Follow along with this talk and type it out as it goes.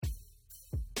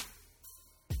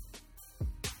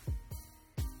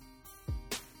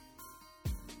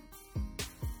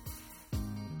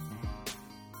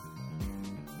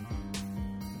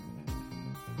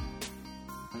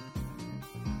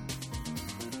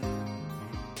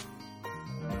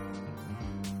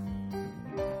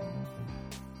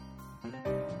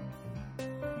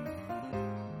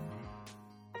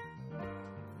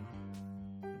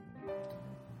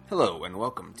Hello and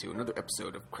welcome to another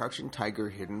episode of Crouching Tiger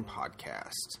Hidden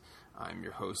Podcast. I'm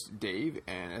your host, Dave,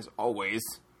 and as always,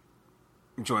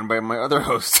 I'm joined by my other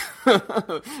host,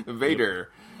 Vader.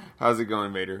 Yep. How's it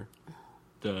going, Vader?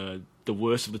 The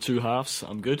worst of the two halves.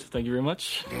 I'm good, thank you very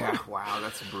much. Yeah, wow,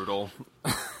 that's brutal.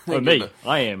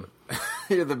 I am.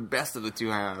 You're the best of the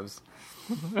two halves.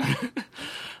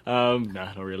 Nah,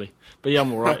 not really. But yeah,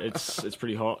 I'm alright. It's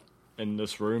pretty hot in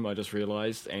this room, I just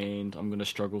realised, and I'm going to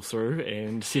struggle through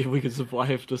and see if we can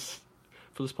survive this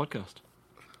for this podcast.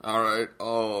 Alright,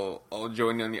 I'll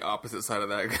join you on the opposite side of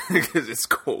that because it's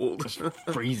cold. It's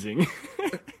freezing.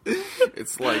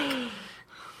 It's like...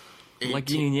 like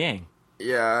yin and yang.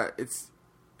 Yeah, it's...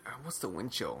 What's the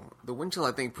wind chill? The wind chill,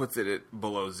 I think, puts it at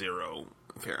below 0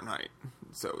 Fahrenheit.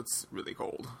 So it's really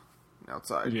cold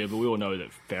outside. Yeah, but we all know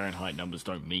that Fahrenheit numbers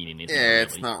don't mean anything. Yeah, really.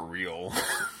 It's not real.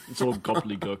 It's all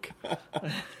gobbledygook.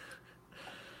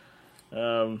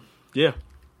 Yeah,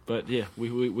 but yeah,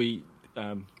 we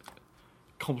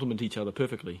complement each other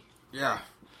perfectly. Yeah.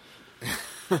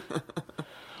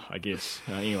 I guess.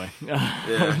 Anyway,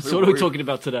 Yeah. So what are we talking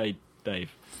about today,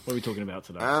 Dave? What are we talking about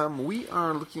today? We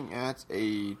are looking at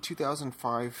a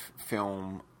 2005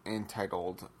 film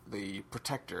entitled The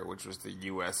Protector, which was the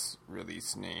U.S.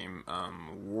 release name,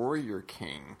 Warrior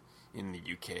King in the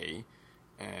UK,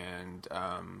 and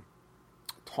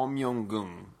Tom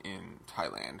Yum-goong in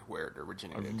Thailand, where it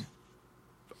originated.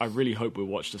 I really hope we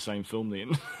watched the same film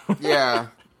then. Yeah,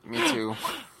 me too.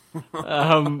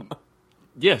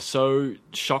 Yeah, so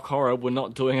shock horror, we're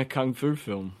not doing a kung fu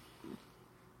film.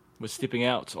 We're stepping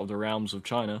out of the realms of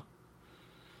China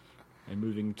and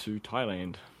moving to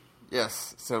Thailand.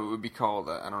 Yes, so it would be called,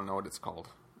 I don't know what it's called.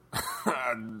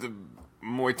 The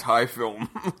Muay Thai film,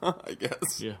 I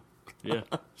guess. Yeah.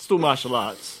 Still martial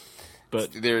arts,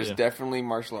 but... There's definitely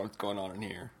martial arts going on in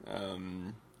here.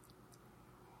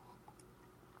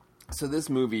 So this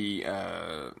movie,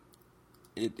 it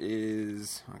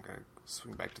is... I gotta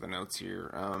swing back to the notes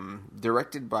here.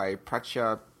 Directed by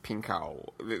Prachya Pinkau.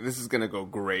 This is gonna go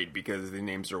great because the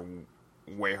names are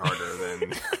way harder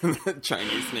than the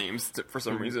Chinese names for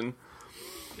some reason.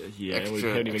 Yeah, we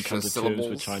can't even come to terms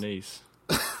with Chinese.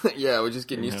 Yeah, we're just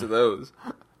getting used to those.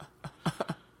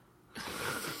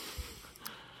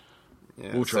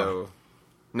 Yeah, we'll try. So,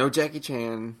 no Jackie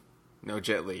Chan, no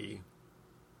Jet Li.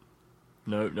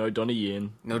 No Donnie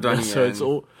Yen. No Donnie Yen.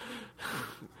 So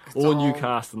it's all new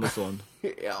cast in this one.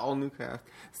 Yeah, all new cast.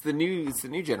 It's the new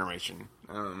generation.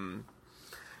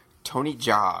 Tony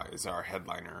Jaa is our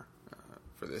headliner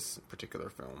for this particular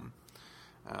film.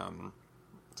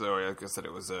 So, like I said,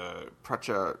 it was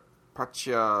Prachya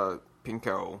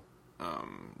Pinkau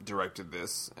directed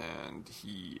this, and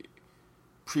he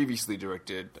previously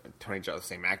directed Tony Jaa, the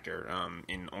same actor,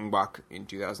 in Ong Bak in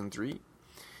 2003.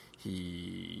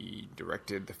 He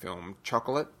directed the film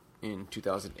Chocolate in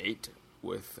 2008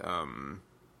 with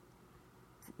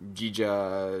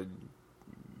Jija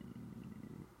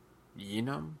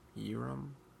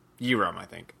Yiram, I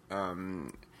think.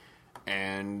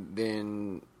 And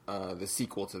then the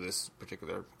sequel to this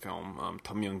particular film,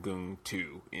 Tom Yum-goong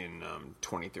 2 in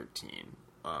 2013,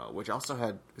 which also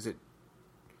had, is it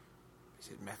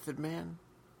Method Man?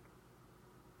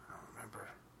 I don't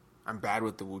remember. I'm bad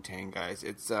with the Wu-Tang guys.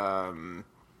 It's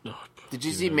did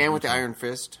you see Man with the Iron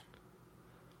Fist?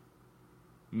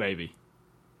 Maybe.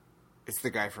 It's the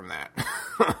guy from that.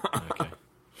 Okay.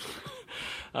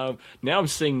 Now I'm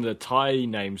seeing the Thai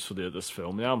names for this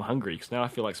film. Now I'm hungry because now I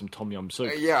feel like some tom yum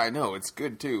soup. Yeah, I know. It's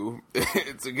good too.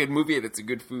 It's a good movie and it's a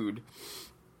good food.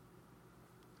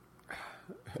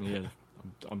 Yeah,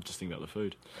 I'm just thinking about the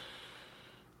food.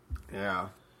 Yeah.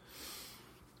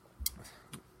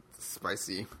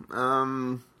 Spicy.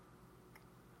 Yeah,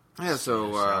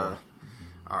 so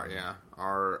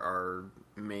our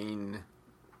main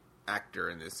actor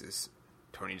in this is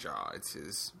Tony Jaa. It's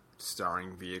his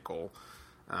starring vehicle.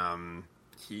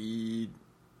 He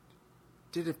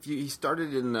did a few. He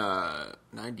started in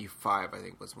 95, I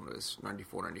think, was one of his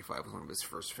 94, 95 was one of his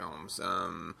first films.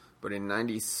 But in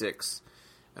 96,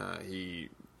 he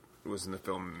was in the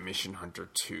film Mission Hunter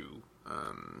 2.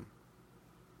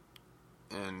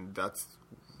 And that's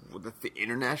the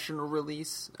international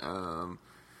release.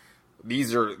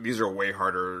 These are way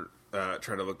harder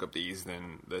trying to look up these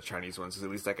than the Chinese ones, because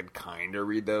at least I could kind of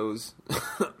read those.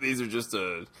 These are just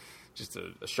a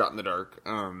shot in the dark.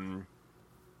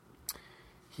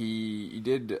 He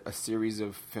did a series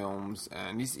of films,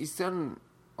 and he's done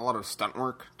a lot of stunt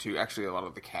work too. Actually, a lot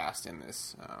of the cast in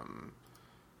this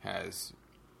has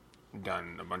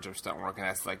done a bunch of stunt work, and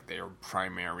that's like their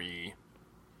primary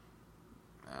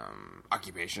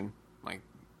occupation. Like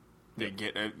they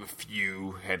get a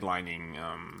few headlining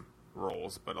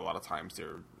roles, but a lot of times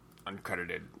they're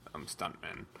uncredited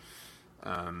stuntmen.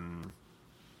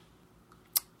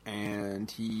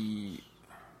 And he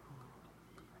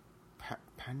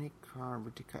Panikar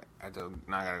Ritika.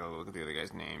 Now I gotta go look at the other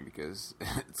guy's name because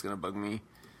it's gonna bug me,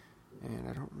 and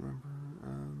I don't remember.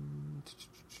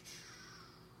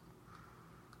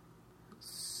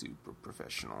 Super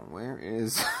professional.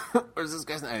 Where's this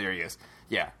guy's name? Oh, there he is.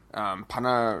 Yeah,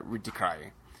 Pana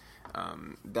Ritikrai.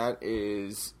 That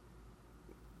is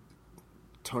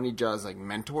Tony Jaa's like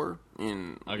mentor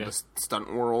in the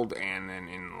stunt world, and then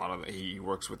in a lot of he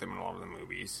works with him in a lot of the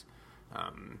movies.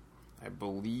 I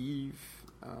believe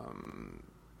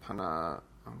Pana.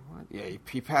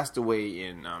 He passed away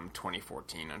in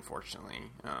 2014.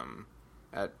 Unfortunately,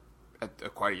 at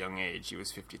quite a young age, he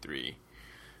was 53.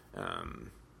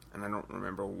 And I don't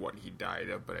remember what he died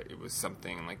of, but it was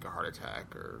something like a heart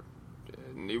attack, or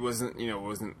it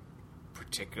wasn't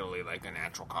particularly like a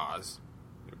natural cause.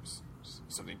 It was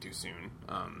something too soon.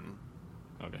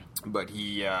 Okay. But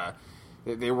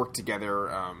they work together.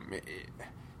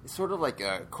 It's sort of like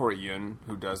Corey Yun,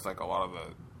 who does like a lot of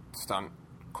the stunt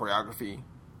choreography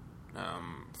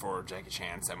for Jackie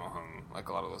Chan, Sammo Hung, like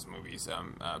a lot of those movies.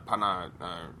 Pana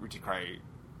Ritikrai,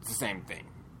 it's the same thing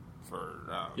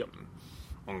for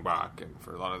Ong Bak, and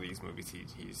for a lot of these movies,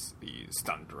 he's the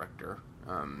stunt director.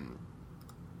 And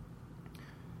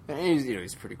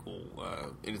he's pretty cool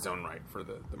in his own right for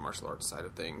the martial arts side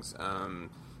of things.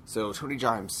 So Tony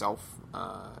Jaa himself,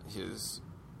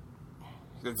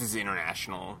 that's his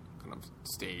international kind of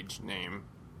stage name,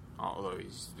 although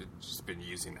he's just been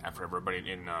using that forever. But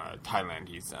in Thailand,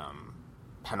 he's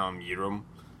Panom Yirum,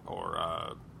 or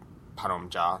Panom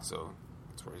Jaa, so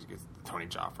that's where he gets Tony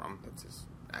Jaa from. That's his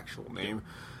actual name.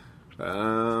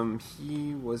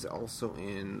 He was also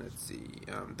in,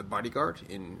 The Bodyguard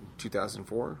in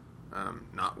 2004,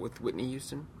 not with Whitney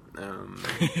Houston.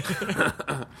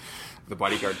 The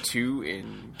Bodyguard 2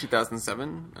 in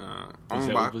 2007. Was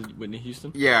that with Whitney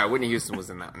Houston? Yeah, Whitney Houston was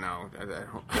in that. No, I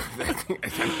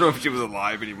don't know if she was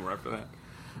alive anymore after that.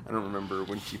 I don't remember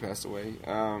when she passed away.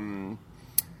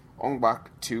 Ong Bak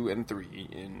 2 and 3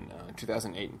 in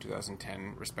 2008 and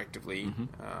 2010, respectively. Mm-hmm.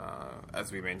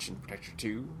 As we mentioned, Protector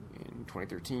 2 in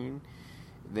 2013.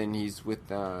 Then he's with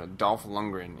Dolph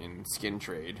Lundgren in Skin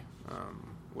Trade,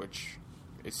 which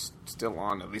is still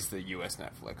on at least the U.S.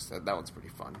 Netflix. That one's pretty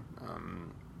fun.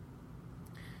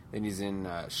 Then he's in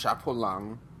Chapeau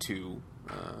Lang 2,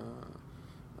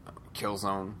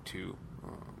 Killzone 2.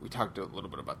 We talked a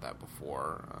little bit about that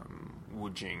before.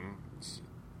 Wu Jing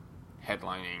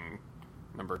headlining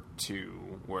number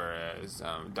 2, whereas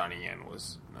Donnie Yen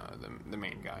was the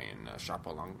main guy in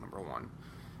Chapeau Lang number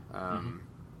 1.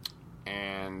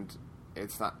 And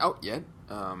it's not out yet.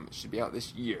 It should be out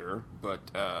this year,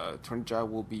 but Tony Jaa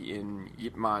will be in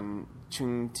Ip Man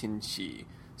Chung Tin Chi.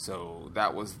 So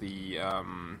that was the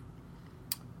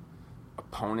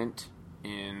opponent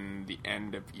in the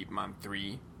end of Ip Man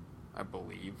 3, I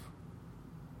believe.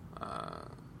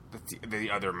 The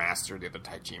other master, the other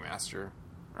Tai Chi master,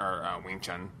 or Wing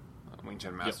Chun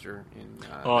master.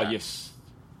 Yep. Yes,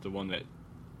 the one that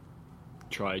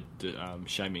tried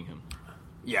shaming him.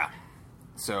 Yeah.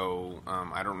 So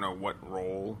I don't know what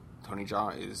role Tony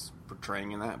Jaa is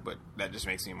portraying in that, but that just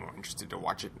makes me more interested to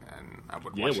watch it, and I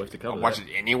would watch it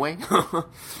anyway.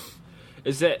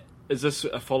 Is this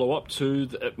a follow up to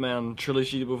the Ip Man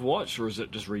trilogy that we've watched, or is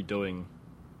it just redoing?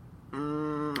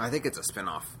 I think it's a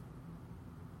spin-off.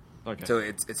 Okay. So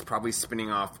it's probably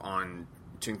spinning off on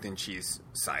Chung Tin Chi's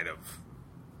side of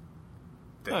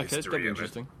the history that'd be of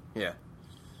interesting. It. Yeah,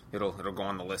 it'll go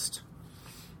on the list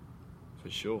for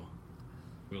sure.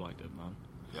 We liked it, man.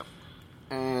 Yep.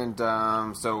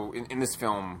 And so in this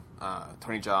film,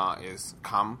 Tony Jaa is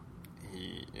Kam.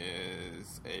 He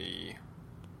is a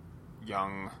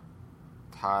young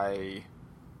Thai.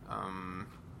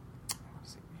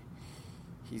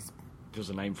 There's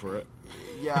a name for it.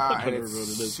 Yeah, and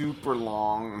it's super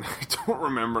long. I don't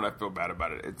remember, and I feel bad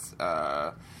about it. It's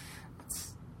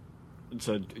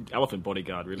an elephant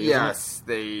bodyguard, really. Yes,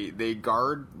 they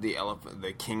guard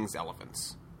the king's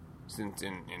elephants. Since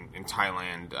in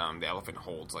Thailand, the elephant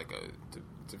holds like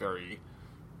it's a very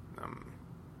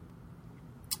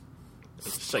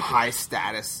high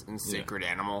status and sacred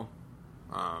animal.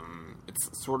 It's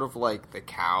sort of like the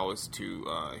cows to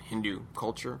Hindu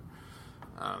culture.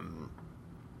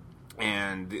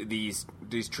 And these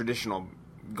traditional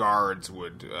guards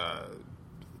would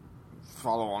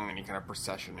follow along any kind of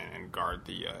procession and guard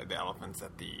the elephants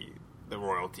that the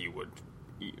royalty would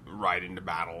ride into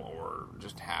battle or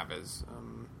just have as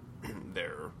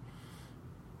their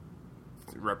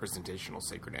representational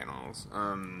sacred animals.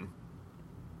 And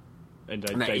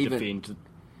they even- defend.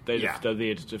 They're Yeah.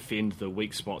 there to defend the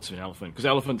weak spots of an elephant, because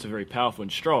elephants are very powerful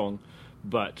and strong,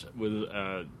 but with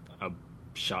a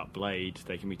sharp blade,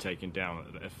 they can be taken down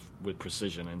with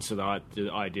precision. And so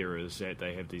the idea is that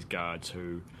they have these guards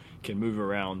who can move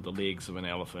around the legs of an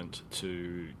elephant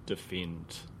to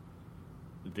defend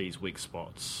these weak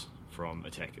spots from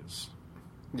attackers,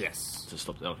 Yes. to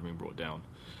stop the elephant being brought down.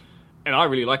 And I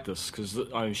really like this, because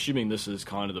I'm assuming this is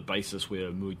kind of the basis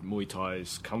where Muay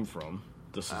Thai's come from.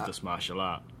 This is this martial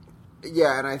art.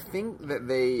 Yeah, and I think that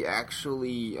they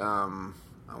actually, I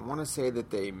want to say that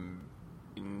they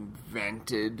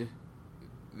invented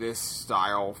this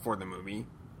style for the movie.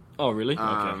 Oh, really?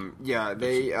 Okay. Yeah,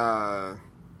 they,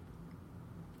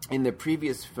 in the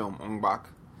previous film, Ong Bak,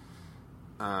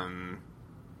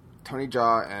 Tony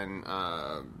Jaa and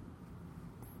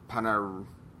Pana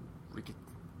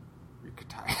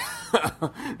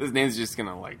Rikatai. This name's just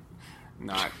gonna, like,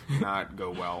 not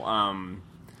go well.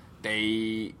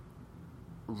 They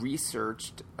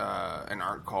researched an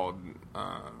art called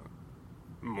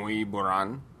Muay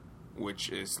Boran, which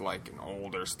is like an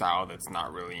older style that's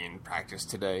not really in practice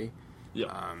today.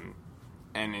 Yeah.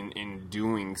 And in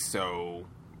doing so,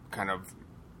 kind of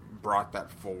brought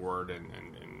that forward and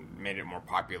made it more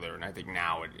popular. And I think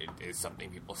now it is something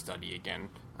people study again.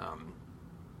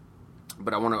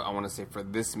 But I want to say for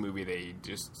this movie, they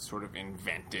just sort of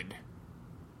invented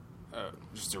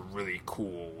just a really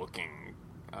cool looking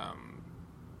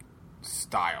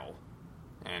style,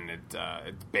 and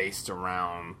it's based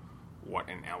around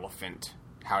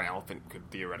how an elephant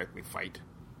could theoretically fight.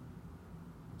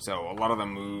 So a lot of the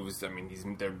moves, I mean,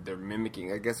 they're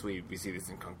mimicking. I guess we see this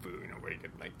in Kung Fu, where you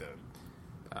get like the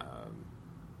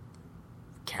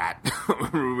cat.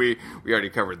 we already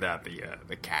covered that,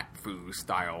 the cat fu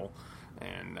style,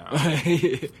 and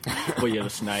well, yeah, the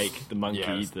snake, the monkey,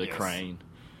 Yes, the yes. crane.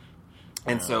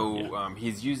 and so yeah.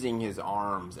 he's using his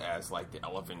arms as like the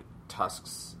elephant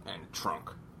tusks and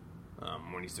trunk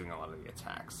when he's doing a lot of the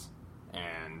attacks,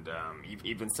 and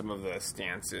even some of the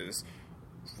stances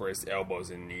for his elbows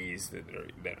and knees that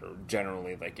are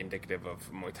generally like indicative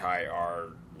of Muay Thai are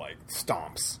like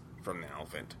stomps from the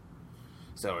elephant.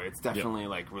 So it's definitely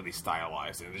like really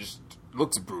stylized, and it just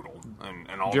looks brutal, and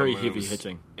all Very the moves, heavy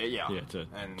hitting. Yeah, to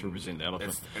represent the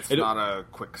elephant. It's It- not a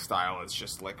quick style. It's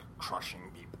just like crushing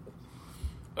people.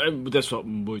 And that's what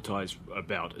Muay Thai is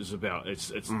about.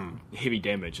 It's heavy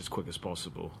damage as quick as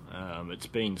possible. It's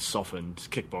been softened.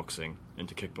 Kickboxing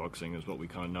into kickboxing is what we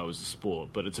kind of know as a sport,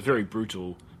 but it's a very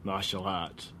brutal martial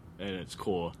art at its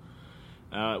core.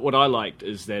 What I liked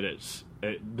is that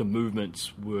the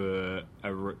movements were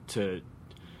to,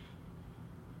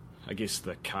 I guess,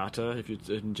 the kata, if it's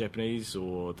in Japanese,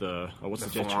 or what's the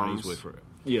Japanese forms. word for it?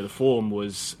 Yeah, the form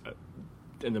was,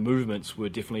 and the movements were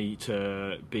definitely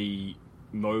to be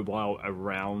mobile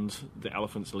around the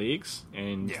elephant's legs,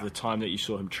 and Yeah. the time that you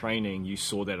saw him training, you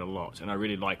saw that a lot, and I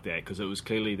really liked that, because it was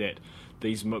clearly that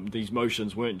these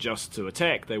motions weren't just to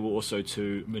attack, they were also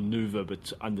to maneuver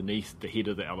underneath the head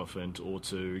of the elephant, or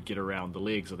to get around the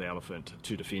legs of the elephant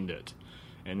to defend it.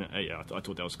 And I thought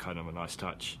that was kind of a nice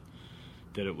touch,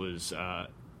 that it was a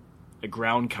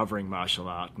ground covering martial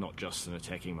art, not just an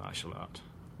attacking martial art.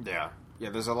 Yeah.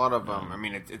 There's a lot of. I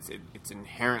mean, it's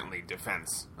inherently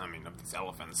defense. I mean, of these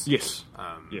elephants. Yes.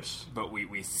 Yes. But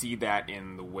we see that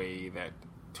in the way that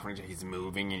he's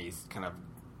moving, and he's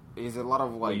a lot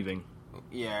of like Weaving.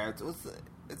 Yeah,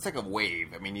 it's like a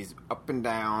wave. I mean, he's up and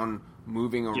down,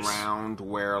 moving Yes. around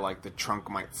where like the trunk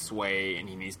might sway, and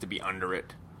he needs to be under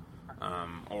it.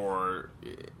 Or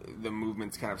the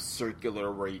movement's kind of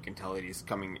circular, where you can tell that he's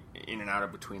coming in and out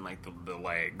of between like the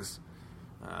legs.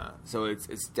 So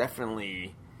it's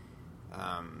definitely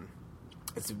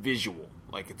it's visual.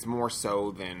 Like, it's more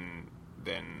so than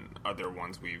other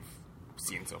ones we've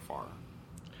seen so far.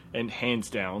 And hands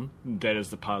down, that is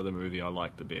the part of the movie I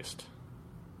like the best.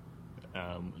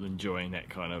 Enjoying that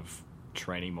kind of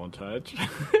training montage.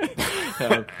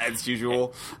 As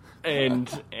usual. and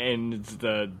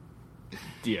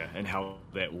how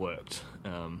that worked.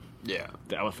 Yeah.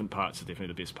 The elephant parts are definitely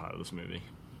the best part of this movie.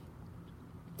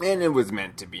 And it was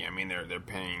meant to be. I mean, they're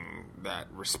paying that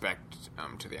respect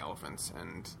to the elephants,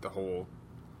 and the whole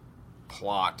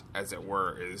plot, as it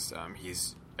were, is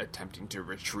he's attempting to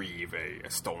retrieve a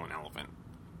stolen elephant,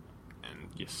 and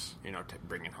Yes. to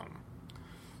bring it home.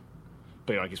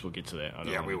 But I guess we'll get to that. I don't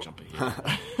Yeah, want we to will. jump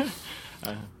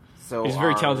ahead. So He's a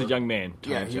very talented young man.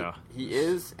 Yeah, Tony Jaa. he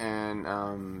is, and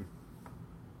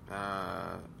Like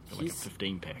a he's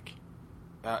 15 pack.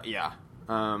 yeah.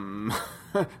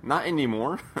 Not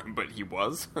anymore, but he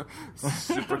was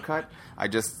Supercut. I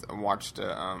just watched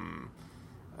a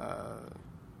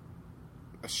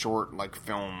short like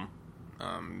film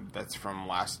that's from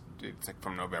it's like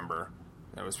from November.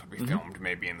 That was probably filmed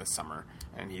maybe in the summer,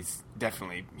 and he's a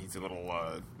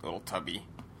little tubby,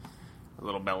 a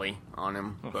little belly on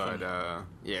him. But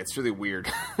yeah, it's really weird.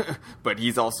 But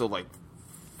he's also like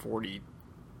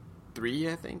 43,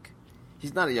 I think.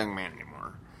 He's not a young man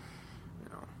anymore.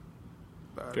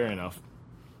 But, Fair enough.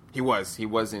 He was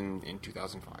in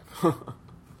 2005.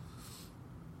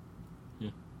 Yeah.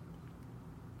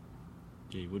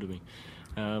 Gee, would have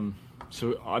been.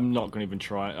 So I'm not going to even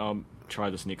try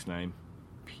this next name.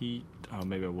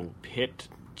 Maybe I will. Pet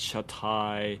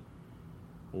Chatai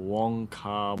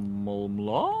Wongkamlo?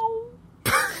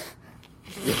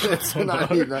 That's not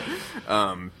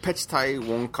Pechtai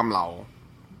Wongkamlao.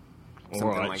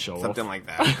 Something like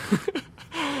that.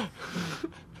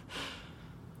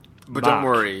 But Mark. don't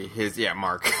worry,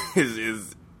 Mark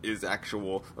is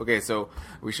actual. Okay, so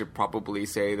we should probably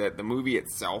say that the movie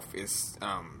itself is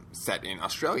set in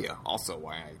Australia. Also,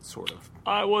 why I sort of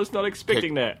I was not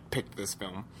expecting that. picked this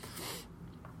film.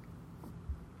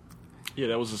 Yeah,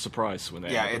 that was a surprise when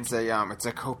that Yeah, happened. it's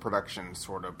a co-production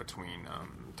sort of between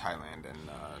Thailand and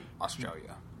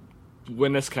Australia.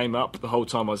 When this came up, the whole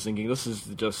time I was thinking this is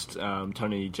just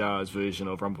Tony Jaa's version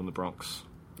of Rumble in the Bronx.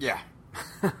 Yeah.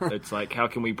 It's like, how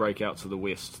can we break out to the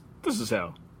west? This is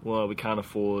how. Well, we can't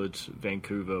afford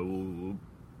Vancouver.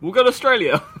 We'll go to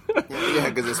Australia. Yeah,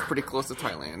 because it's pretty close to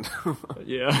Thailand.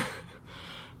 Yeah.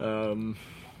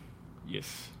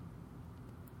 Yes.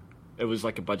 It was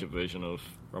like a budget version of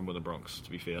Rumble in the Bronx,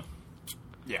 to be fair.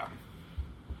 Yeah.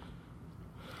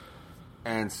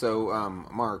 And so,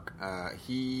 Mark,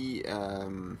 he...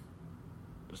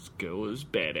 This girl is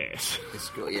badass. This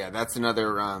girl, yeah, that's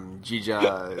another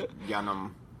Jija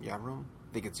Yarum.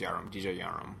 I think it's Yarum. Jija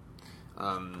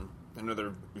Yarum.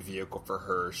 Another vehicle for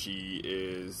her. She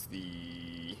is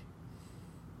the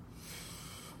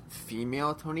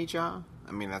female Tony Jaa.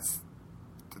 I mean, that's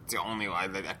the only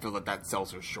line that I feel that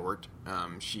sells her short.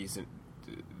 She's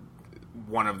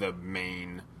one of the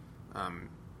main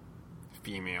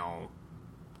female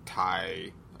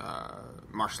Thai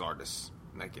martial artists.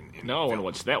 Like in No, I want to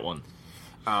watch that one.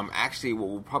 Actually, what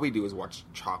we'll probably do is watch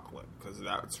Chocolate, because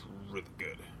that's really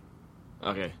good.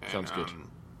 Okay, sounds good.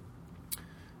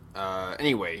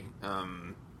 Anyway,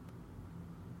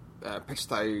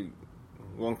 Pechtai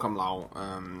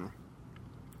Wongkamlao,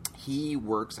 he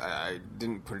works, I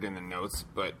didn't put it in the notes,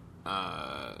 but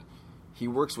he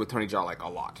works with Tony Jaa like a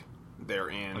lot. They're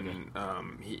in,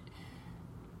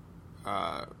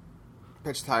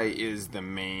 Pechtai is the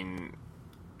main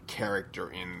character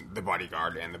in The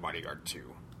Bodyguard and The Bodyguard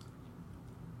 2.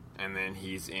 And then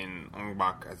he's in Ong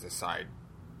Bak as a side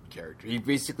character. He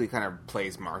basically kind of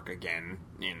plays Mark again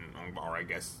in Ong Bak, or I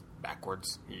guess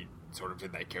backwards. He sort of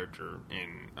did that character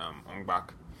in Ong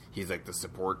Bak. He's like the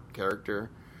support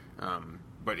character.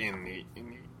 But in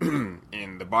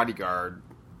the Bodyguard,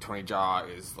 Tony Jaa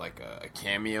is like a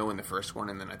cameo in the first one,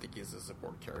 and then I think he's a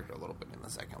support character a little bit in the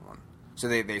second one. So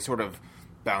they sort of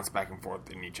bounce back and forth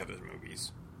in each other's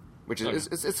movies. Which is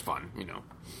it's fun, you know.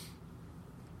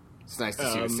 It's nice to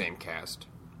see the same cast.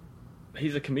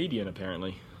 He's a comedian,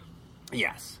 apparently.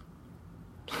 Yes.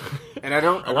 And I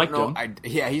don't know. him.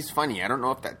 Yeah, he's funny. I don't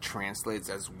know if that translates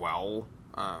as well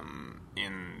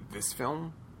in this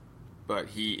film, but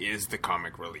he is the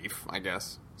comic relief, I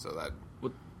guess. So that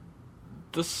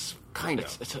This kind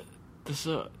of.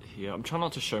 Yeah, I'm trying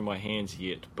not to show my hands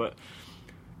yet, but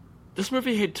this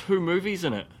movie had 2 movies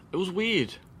in it. It was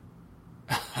weird.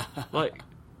 Like,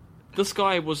 this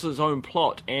guy was his own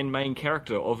plot and main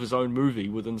character of his own movie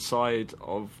inside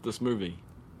of this movie.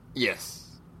 Yes.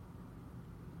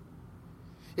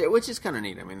 Yeah, which is kind of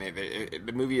neat. I mean,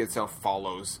 the movie itself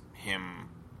follows him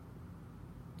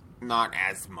not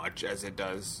as much as it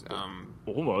does,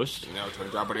 Almost. you know, Tony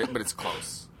Jaa, but it's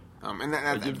close. And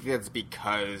I think that's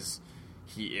because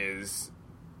he is,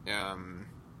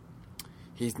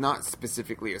 he's not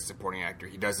specifically a supporting actor.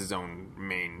 He does his own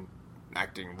main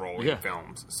acting role in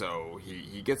films, so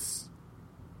he gets,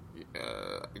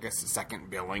 I guess, a second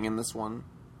billing in this one,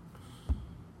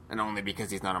 and only because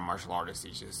he's not a martial artist.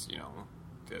 He's just, you know,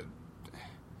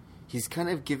 he's kind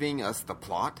of giving us the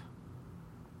plot,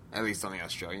 at least on the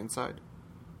Australian side.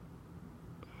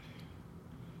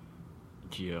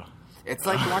 Yeah. It's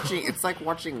like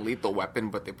watching Lethal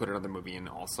Weapon, but they put another movie in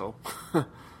also.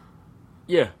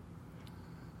 Yeah.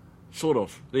 Sort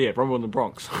of, yeah. Rumble in the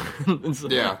Bronx,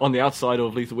 Yeah. on the outside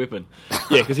of Lethal Weapon.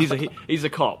 Yeah, because he's a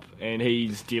cop and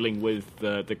he's dealing with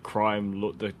the the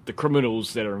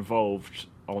criminals that are involved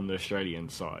on the Australian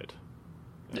side.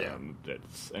 Yeah.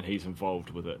 And he's involved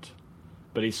with it,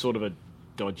 but he's sort of a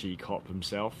dodgy cop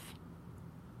himself.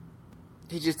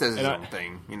 He just does his own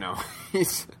thing, you know.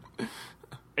 It's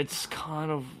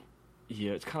kind of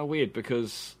weird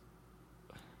because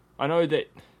I know that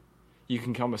you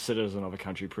can become a citizen of a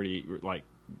country pretty, like,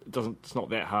 it's not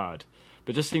that hard.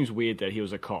 But it just seems weird that he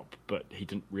was a cop, but he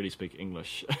didn't really speak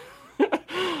English.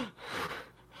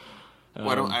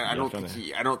 Well, I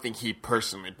don't think he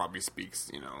personally probably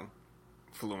speaks, you know,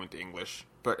 fluent English.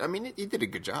 But I mean, he did a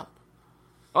good job.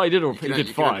 Oh, he did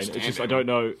fine. It's just him. I don't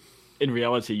know. In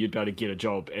reality, you'd be able to get a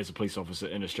job as a police officer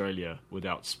in Australia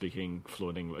without speaking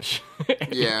fluent English.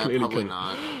 Yeah, probably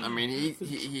not. I mean,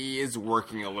 he is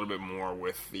working a little bit more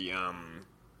with the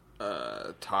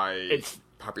Thai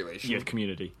population. Yeah,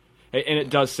 community. And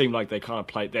it does seem like they kind of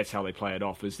play. That's how they play it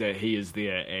off. Is that he is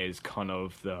there as kind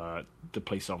of the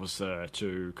police officer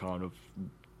to kind of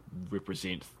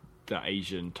represent the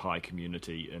Asian Thai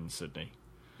community in Sydney.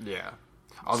 Yeah,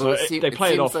 although so they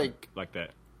play it off like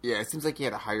that. Yeah, it seems like he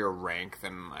had a higher rank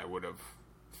than I would have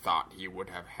thought he would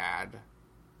have had.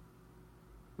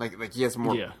 Like he has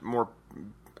more.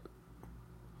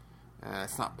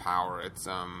 It's not power. It's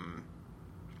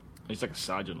He's like a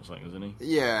sergeant or something, isn't he?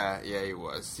 Yeah, he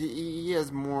was. He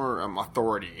has more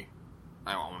authority,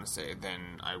 I want to say,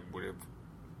 than I would have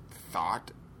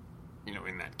thought, you know,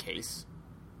 in that case.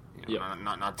 You know,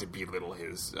 not to belittle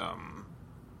his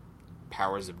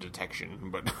powers of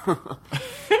detection, but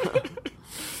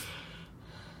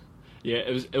yeah,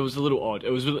 it was a little odd.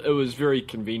 It was very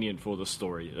convenient for the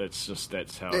story. That's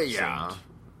how it seemed.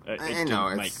 It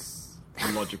didn't make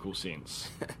logical sense.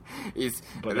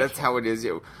 That's how it is.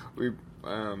 I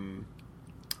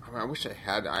wish I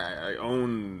had. I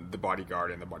own The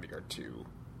Bodyguard and The Bodyguard 2.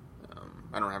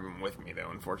 I don't have them with me though.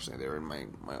 Unfortunately, they're in my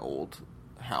old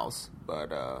house, but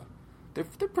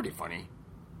they're pretty funny.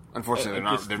 Unfortunately,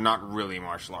 they're not really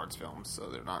martial arts films, so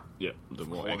they're not. Yeah, the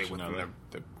more action within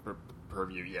the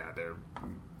purview. Yeah, they're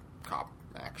cop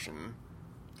action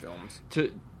films.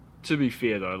 To be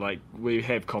fair though, like we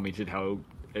have commented how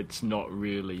it's not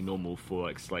really normal for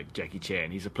like Jackie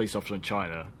Chan. He's a police officer in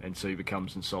China, and so he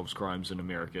becomes and solves crimes in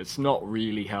America. It's not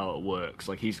really how it works.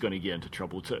 Like he's going to get into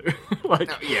trouble too. Like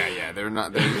no, yeah, they're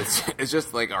not. It's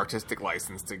just like artistic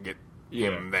license to get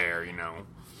him there, you know.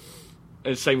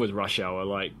 And same with Rush Hour.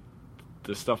 Like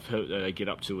the stuff they get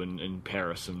up to in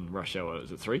Paris and Rush Hour.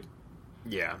 Is it 3?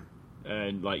 Yeah.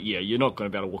 And like you're not going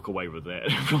to be able to walk away with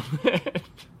that from that.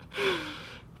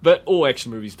 But all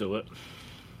action movies do it.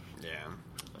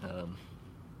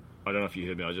 I don't know if you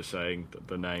heard me. I was just saying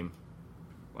the name.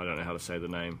 I don't know how to say the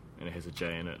name, and it has a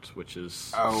J in it, which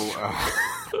is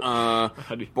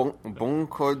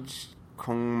Bongkoj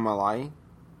Kong Malai.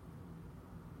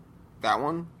 That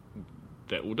one.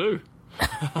 That will do.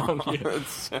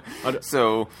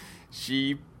 So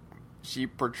she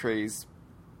portrays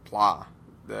Pla.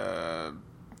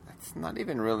 It's not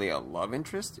even really a love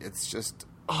interest. It's just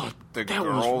the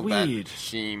girl that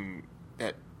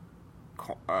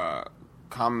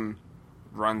Kam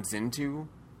runs into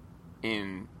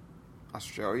in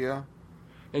Australia.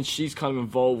 And she's kind of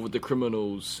involved with the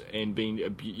criminals and being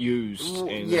abused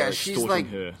and she's stalking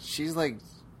her. She's like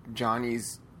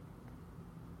Johnny's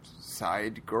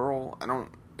side girl.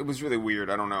 It was really weird.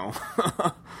 I don't know.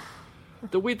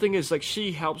 The weird thing is, like,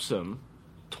 she helps him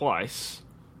twice.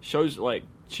 Shows, like,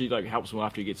 she, like, helps him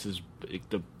after he gets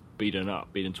beaten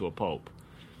into a pulp.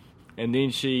 And then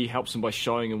she helps him by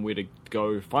showing him where to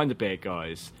go find the bad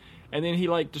guys. And then he,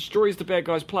 like, destroys the bad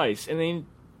guy's place and then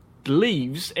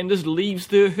leaves and just leaves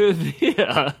her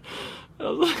there. I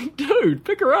was like, dude,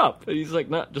 pick her up. And he's like,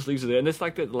 nah, just leaves her there. And that's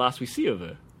like the last we see of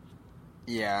her.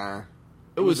 Yeah.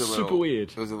 It was super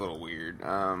weird. It was a little weird.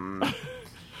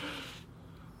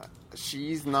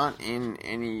 She's not in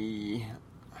any...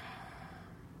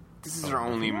 This is her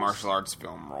only martial arts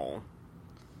film role.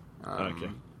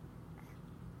 Okay.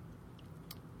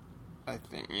 I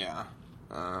think, yeah.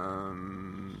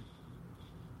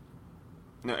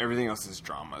 No, everything else is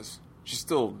dramas. She's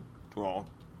still,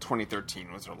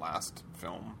 2013 was her last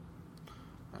film.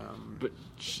 But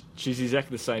she's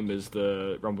exactly the same as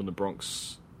the Rumble in the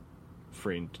Bronx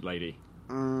friend lady.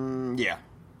 Yeah.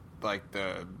 Like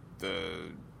the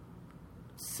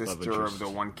sister of the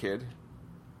one kid.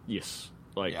 Yes.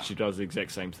 Like, she does the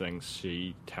exact same things.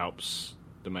 She helps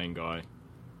the main guy.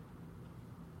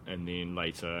 And then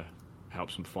later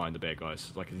helps him find the bad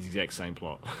guys. Like, it's the exact same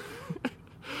plot.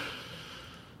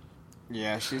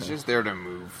 Yeah, she's just there to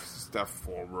move stuff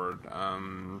forward.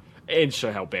 And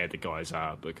show how bad the guys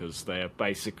are, because they are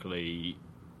basically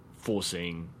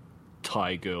forcing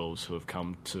Thai girls who have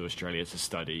come to Australia to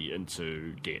study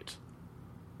into debt.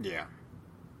 Yeah.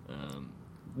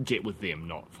 Debt with them,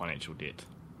 not financial debt.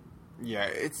 Yeah,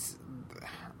 it's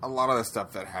a lot of the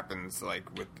stuff that happens, like,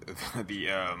 with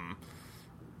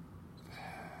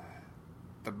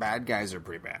the bad guys are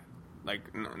pretty bad.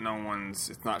 Like, no one's...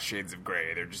 It's not Shades of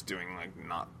Grey. They're just doing, like,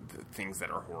 not the things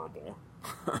that are horrible.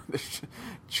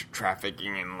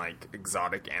 Trafficking in, like,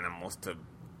 exotic animals to...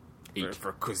 Eat.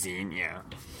 For cuisine, yeah.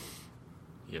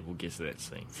 Yeah, we'll get to that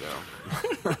scene. So...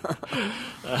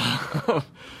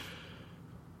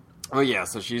 Oh, yeah,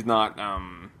 so she's not,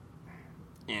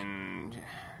 in...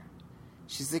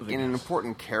 She's, like, an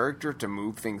important character to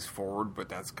move things forward, but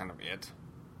that's kind of it.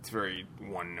 It's very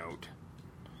one note.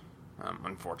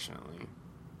 Unfortunately.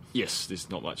 Yes, there's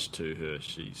not much to her.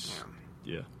 She's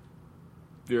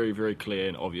very, very clear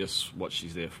and obvious what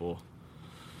she's there for.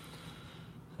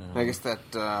 I guess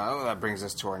that brings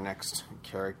us to our next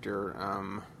character,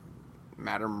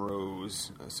 Madame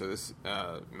Rose. So this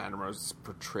Madame Rose is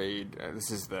portrayed.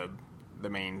 This is the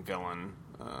main villain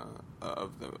of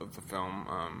the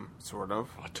film, sort of.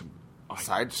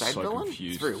 Side so villain.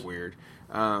 Confused. It's very weird.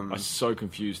 I'm so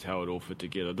confused how it all fit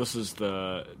together. This is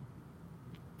the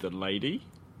lady,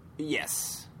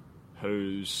 Yes.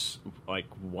 who's like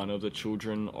one of the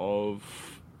children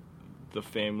of the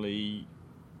family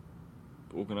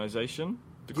organization.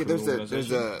 Yeah,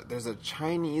 there's a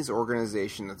Chinese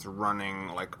organization that's running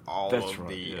like all That's of right,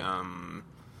 the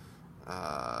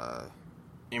yeah.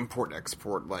 Import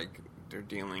export, like they're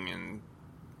dealing in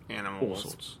All animals,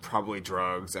 sorts. probably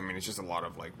drugs. I mean, it's just a lot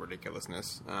of like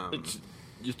ridiculousness. It's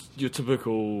your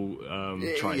typical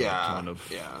China kind of.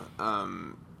 Yeah.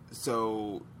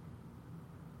 So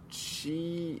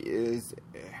she is,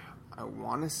 I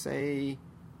want to say,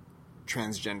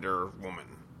 transgender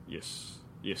woman. Yes.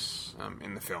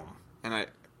 In the film, and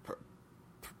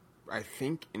I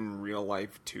think in real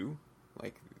life too,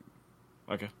 like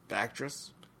Okay. the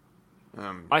actress.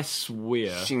 I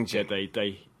swear Xing Jin. that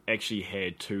they actually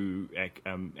had two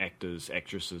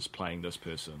actresses playing this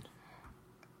person.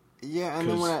 Yeah, and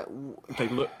then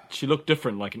when She looked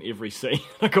different, like in every scene.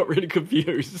 I got really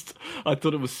confused. I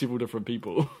thought it was several different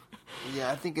people.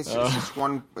 I think it's just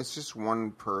one. It's just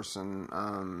one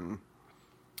person.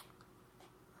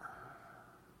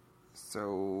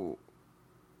 So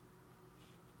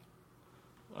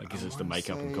I guess it's the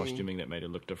makeup and costuming that made it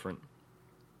look different.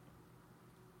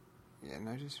 yeah,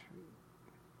 no, just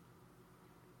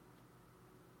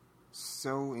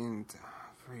so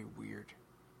very weird.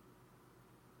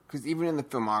 Because even in the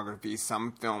filmography,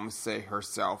 some films say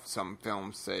herself, some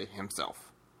films say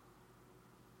himself.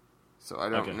 So I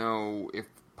don't know if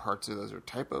parts of those are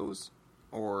typos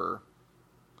or...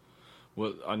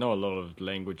 Well, I know a lot of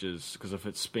languages, because if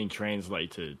it's been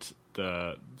translated,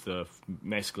 the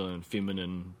masculine and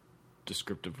feminine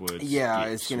descriptive words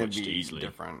it's going to be easily.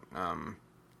 different.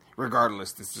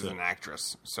 Regardless, this is an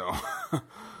actress, so...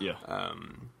 Yeah.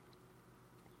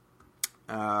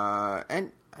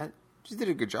 And she did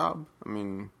a good job. I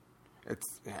mean,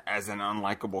 it's as an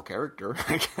unlikable character,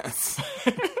 I guess.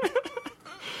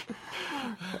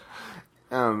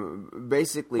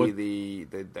 Basically, the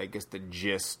I guess the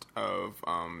gist of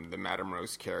the Madame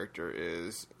Rose character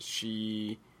is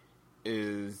she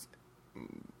is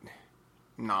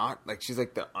not like she's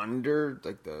like the under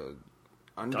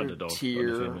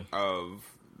tier of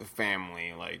the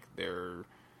family. Like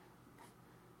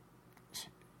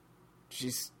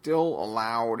she's still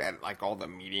allowed at like all the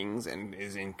meetings and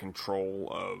is in control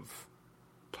of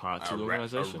Parts of the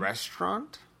organization. A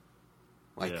restaurant,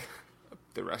 like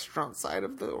the restaurant side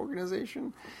of the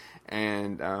organization,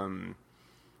 and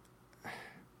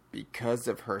because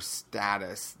of her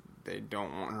status, they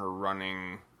don't want her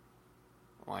running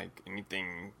like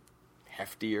anything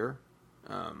heftier.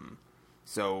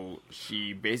 So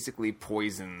she basically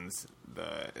poisons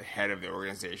the head of the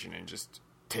organization and just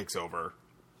takes over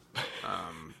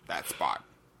that spot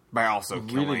by also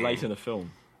killing... Really late in the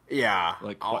film. Yeah,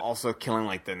 also killing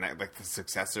like the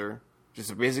successor,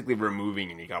 just basically removing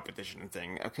any competition and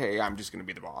saying, "Okay, I'm just going to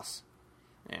be the boss,"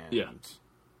 and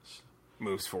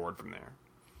moves forward from there.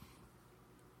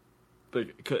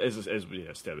 But as we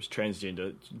established,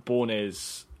 transgender, born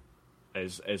as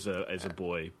a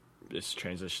boy, is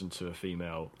transitioned to a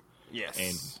female. Yes,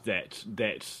 and that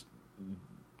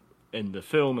in the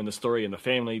film, in the story, in the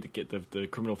family, the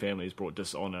criminal family has brought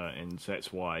dishonor, and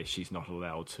that's why she's not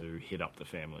allowed to head up the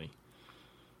family.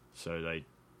 So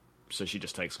she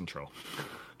just takes control.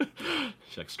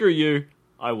 She's like, "Screw you!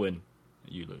 I win,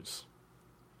 you lose."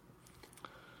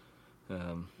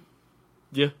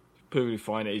 Yeah, perfectly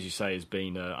fine, as you say, as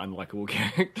being an unlikable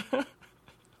character.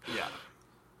 Yeah.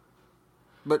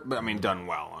 But I mean, done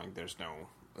well. Like, there's no...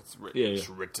 It's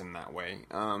written that way.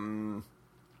 I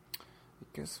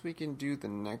guess we can do the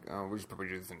next... we'll just probably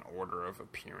do this in order of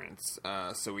appearance.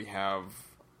 So we have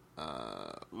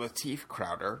Lateef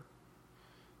Crowder,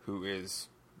 who is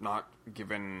not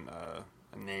given a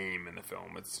name in the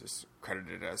film. It's just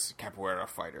credited as capoeira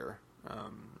fighter.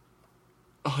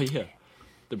 Oh, yeah.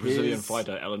 The Brazilian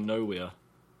fighter out of nowhere.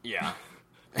 Yeah.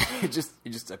 He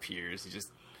just appears. He's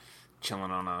just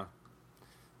chilling on a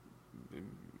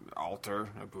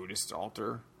Buddhist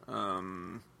altar.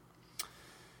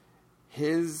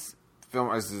 His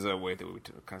film, as is a way that we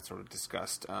kind of sort of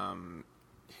discussed,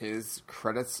 his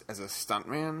credits as a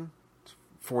stuntman,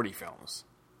 40 films.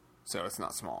 So it's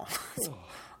not small. It's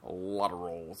a lot of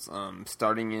roles.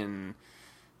 Starting in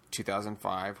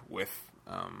 2005 with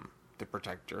The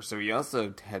Protector. So he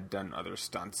also had done other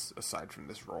stunts aside from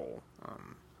this role.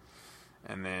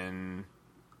 And then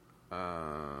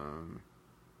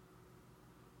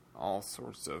all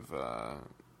sorts of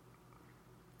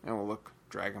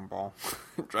Dragon Ball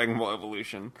Dragon Ball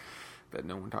Evolution that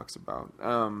no one talks about.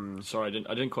 Sorry,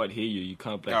 I didn't quite hear you. You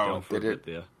kind of blacked out for a bit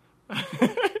there.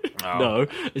 Oh. No,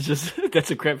 it's just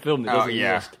that's a crap film that doesn't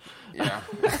exist. Yeah.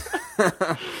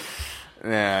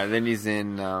 Yeah, then he's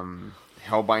in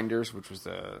Hellbinders, which was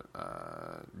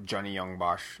a Johnny Young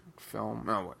Bosch film.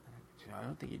 No, what? I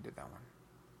don't think he did that one.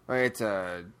 But it's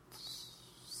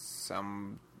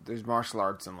there's martial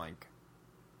arts and like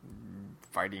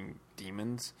fighting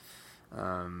demons.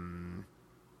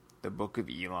 The Book of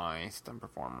Eli, stunt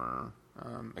performer.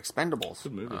 Expendables,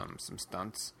 good movie. Some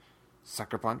stunts.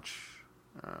 Sucker Punch,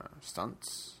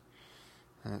 stunts.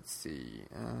 Let's see.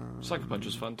 Sucker Punch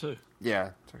was fun too.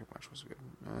 Yeah, Sucker Punch was good.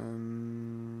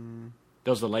 That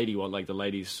was the lady one, like the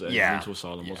ladies' mental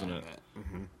asylum, wasn't it?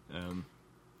 Mm-hmm.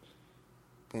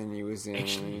 Then he was in...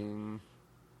 Actually,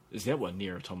 is that what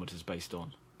Nier Automata is based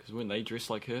on? Because weren't they dressed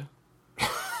like her?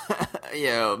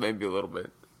 Yeah, maybe a little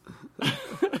bit. I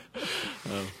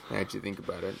actually think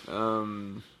about it.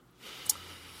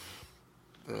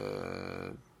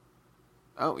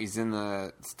 He's in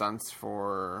the stunts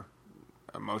for...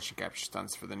 motion capture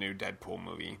stunts for the new Deadpool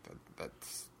movie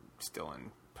that's still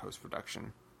in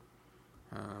post-production.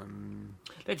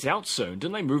 That's out soon.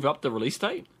 Didn't they move up the release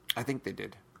date? I think they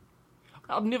did.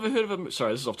 I've never heard of a...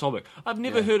 Sorry, this is off topic. I've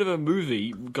never heard of a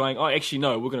movie going, oh, actually,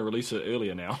 no, we're going to release it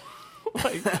earlier now.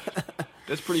 Like,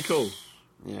 that's pretty cool.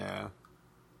 Yeah.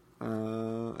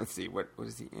 Let's see. What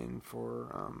is he in for?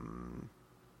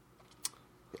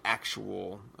 The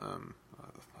actual...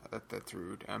 that's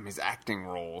rude. His acting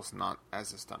roles, not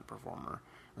as a stunt performer.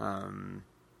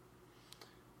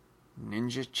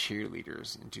 Ninja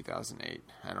Cheerleaders in 2008.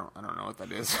 I don't know what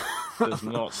that is. Does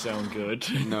not sound good.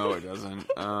 No, it doesn't.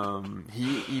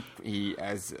 He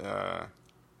as a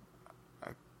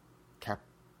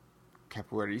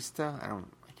capoeirista. I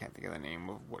can't think of the name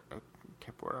of what a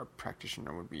capoeira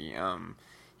practitioner would be.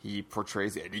 He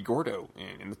portrays Eddie Gordo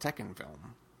in the Tekken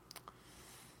film.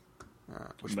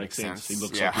 Which makes sense. He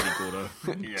looks like Eddie Gordo.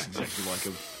 Yeah. Exactly like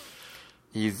him.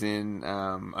 He's in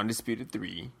Undisputed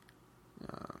 3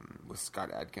 with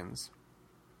Scott Adkins.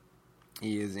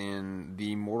 He is in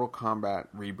the Mortal Kombat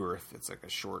Rebirth. It's like a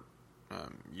short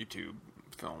YouTube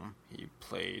film. He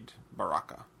played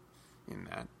Baraka in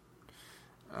that.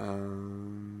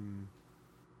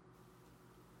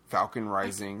 Falcon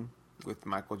Rising with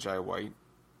Michael Jai White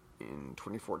in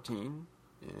 2014.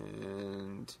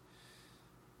 And...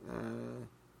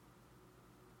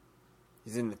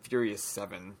 he's in the Furious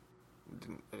 7.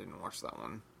 I didn't watch that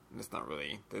one. It's not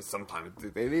really... There's sometimes...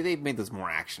 They made those more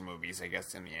action movies, I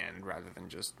guess, in the end, rather than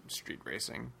just street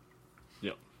racing.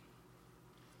 Yep.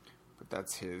 But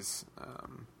that's his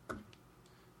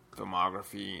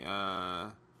filmography.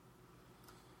 I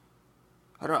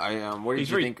don't know. What did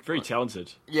you think? He's very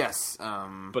talented. Yes.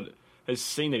 But his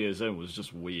scene that he was in was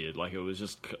just weird. Like, it was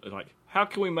just like... How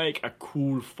can we make a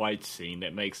cool fight scene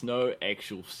that makes no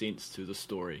actual sense to the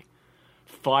story?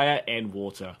 Fire and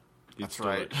water. That's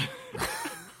right.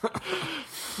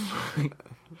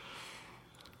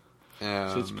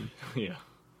 So it's, yeah.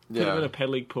 Put him in a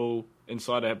paddling pool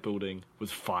inside a building with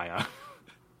fire.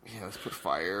 Yeah, let's put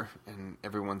fire, and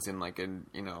everyone's in like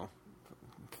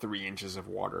 3 inches of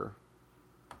water.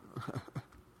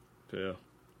 Yeah.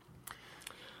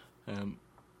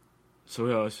 So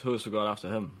who else we got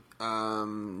after him?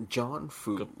 John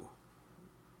Fu.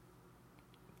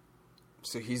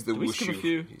 So he's the Did we Wushu. skip a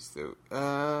few? He's the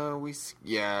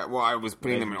Well, I was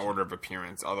putting them in order of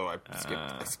appearance, although I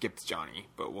skipped Johnny,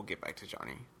 but we'll get back to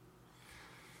Johnny.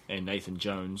 And Nathan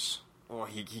Jones. Well,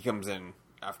 he comes in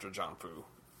after John Fu.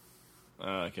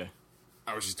 Okay.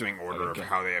 I was just doing order Okay. of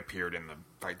how they appeared in the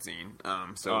fight scene.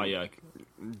 So Oh, yeah.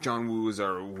 John Woo is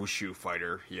our wushu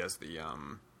fighter. He has the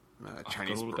forgot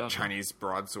all about him. Chinese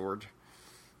broadsword.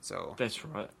 So That's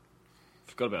right.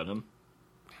 Forgot about him.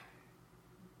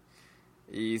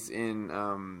 he's in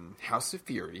House of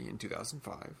Fury in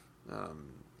 2005.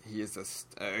 He is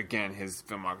again, his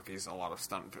filmography is a lot of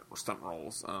stunt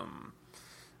roles.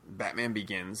 Batman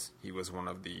Begins. He was one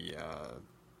of the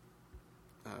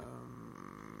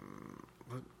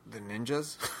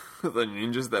ninjas, the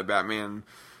ninjas that Batman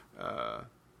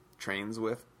trains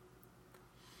with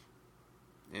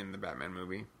in the Batman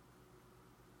movie.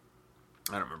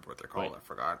 I don't remember what they're called. Wait. I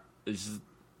forgot.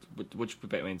 Which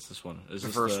Batman's this one? Is The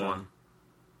this first one.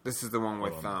 This is the one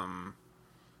with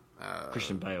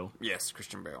Christian Bale. yes,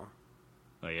 Christian Bale.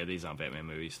 Oh yeah, these aren't Batman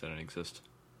movies. They don't exist.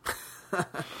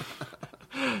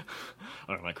 I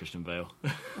don't like Christian Bale.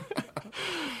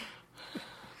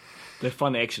 They're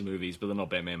fun action movies, but they're not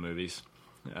Batman movies.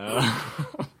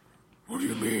 What do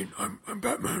you mean? I'm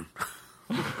Batman.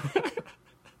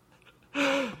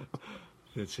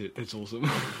 That's it. That's awesome.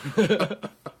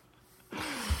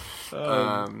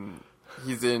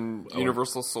 He's in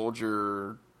Universal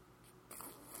Soldier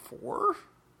 4?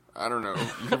 I don't know.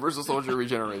 Universal Soldier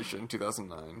Regeneration,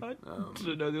 2009. I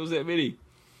didn't know there was that many.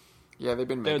 Yeah, they've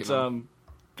been making That's them.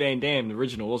 Van Damme, the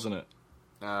original, wasn't it?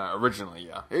 Originally,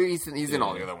 yeah. He's in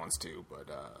all the other ones too, but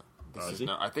is he?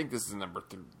 I think this is number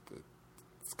 3.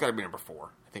 It's got to be number 4.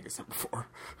 I think it's number 4.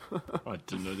 I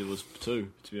didn't know there was 2,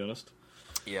 to be honest.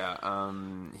 Yeah,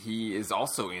 he is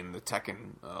also in the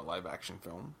Tekken live action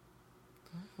film.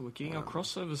 We're getting our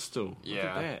crossovers still.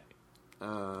 yeah. Look at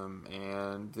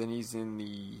And then he's in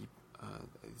the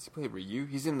does he play Ryu?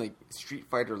 He's in the Street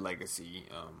Fighter Legacy.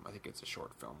 I think it's a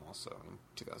short film also in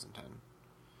 2010.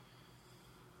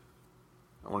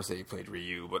 I want to say he played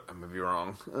Ryu, but I may be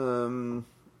wrong.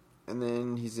 And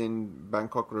then he's in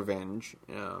Bangkok Revenge.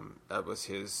 That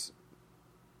was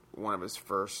one of his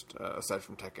first, aside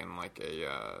from Tekken, like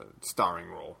a starring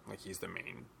role. Like he's the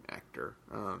main actor.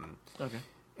 that. Okay.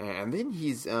 And then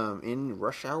he's in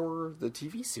Rush Hour, the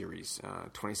TV series,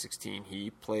 2016.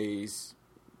 He plays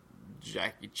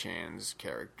Jackie Chan's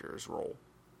character's role.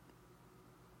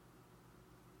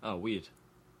 Oh, weird.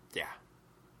 Yeah.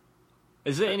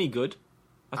 Is it any good?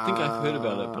 I think I've heard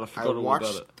about it, but I forgot all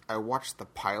about it. I watched the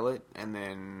pilot, and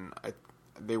then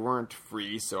they weren't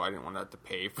free, so I didn't want to have to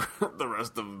pay for the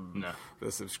rest of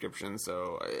the subscription.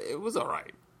 So it was all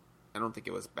right. I don't think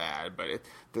it was bad, but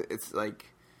it's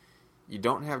like you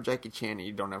don't have Jackie Chan, and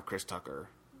you don't have Chris Tucker.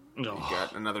 You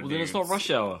got another. Well, dude. then it's not Rush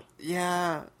Hour.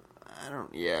 Yeah,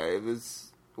 Yeah, it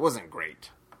wasn't great.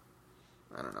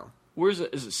 I don't know. Where is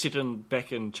it? Is it set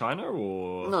back in China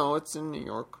or? No, it's in New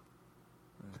York.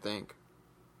 I think.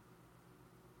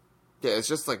 Yeah, it's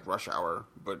just like Rush Hour,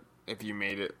 but if you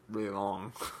made it really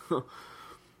long,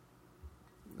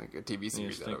 like a TV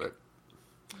series out of it.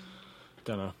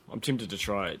 Don't know. I'm tempted to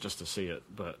try it just to see it,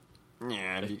 but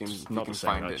yeah, if you can same,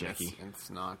 find right, it, Jackie? it's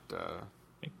not.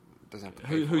 Doesn't have to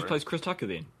pay Who for plays it. Chris Tucker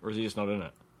then, or is he just not in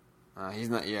it? He's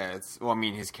not. Yeah, it's. Well, I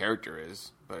mean, his character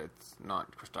is, but it's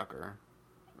not Chris Tucker.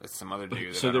 It's some other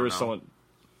dude. So I there don't is know. someone.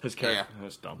 His character. Yeah.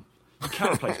 That's dumb. You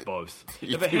can't replace both.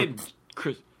 You If it had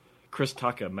do. Chris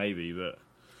Tucker, maybe, but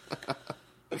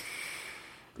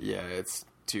Yeah, it's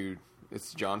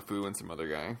John Fu and some other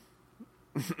guy.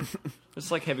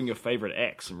 it's like having your favorite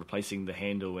axe and replacing the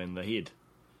handle and the head,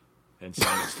 and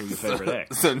saying it's still your favorite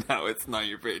axe. So now it's not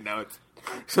your favorite. Now it's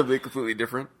something completely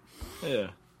different.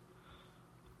 Yeah.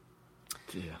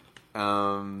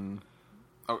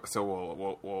 So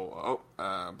we'll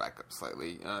back up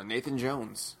slightly. Nathan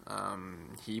Jones.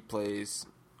 He plays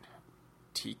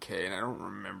TK, and I don't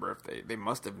remember if they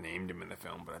must have named him in the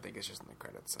film, but I think it's just in the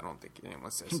credits. I don't think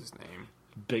anyone says his name.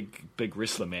 Big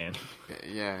wrestler man.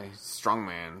 Yeah, he's a strong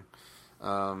man.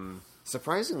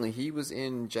 Surprisingly, he was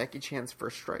in Jackie Chan's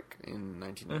First Strike in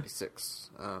 1996.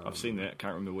 I've seen that.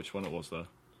 Can't remember which one it was though.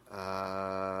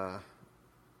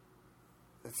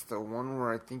 It's the one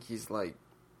where I think he's like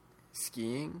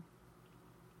skiing.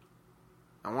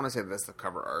 I want to say that's the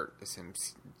cover art. Is him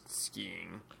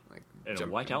skiing, like In a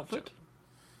white outfit?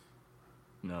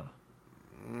 No.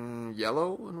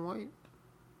 Yellow and white.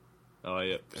 Oh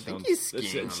yeah. I think he's skiing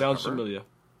on It the sounds cover. familiar.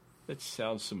 It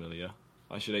sounds familiar.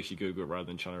 I should actually Google it rather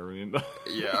than trying to remember.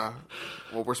 Yeah.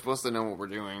 Well, we're supposed to know what we're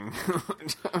doing.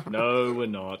 No, we're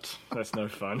not. That's no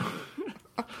fun.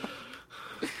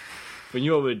 If we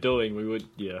knew what we were doing, we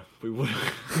wouldn't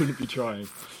be trying.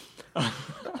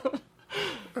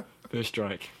 First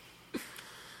Strike.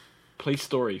 Police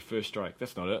Story, First Strike.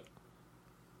 That's not it.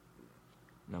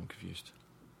 No, I'm confused.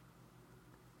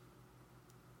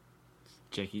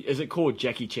 Jackie, is it called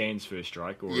Jackie Chan's First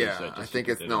Strike? Or Yeah, is that just I think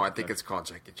it's no. I think it's called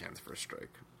Jackie Chan's First Strike.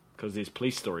 because there's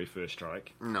Police Story First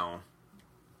Strike. No.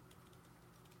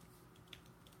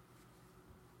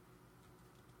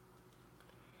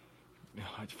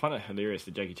 I find it hilarious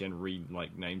that Jackie Chan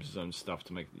names his own stuff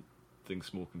to make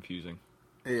things more confusing,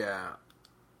 Yeah.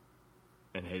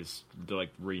 and has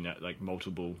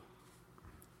multiple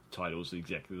titles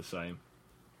exactly the same.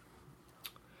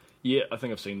 Yeah, I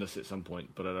think I've seen this at some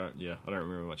point, but I don't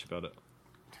remember much about it.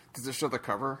 Does it show the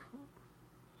cover?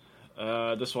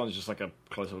 This one's just like a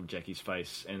close-up of Jackie's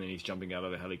face, and then he's jumping out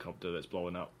of a helicopter that's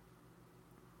blowing up.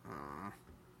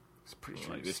 It's pretty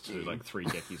sure. There's three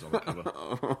Jackies on the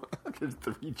cover. There's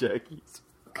 3 Jackies.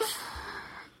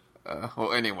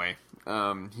 Well, anyway,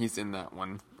 he's in that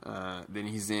one. Then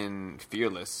he's in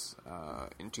Fearless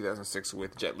in 2006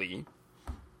 with Jet Li.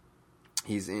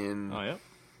 He's in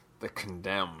The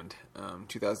Condemned,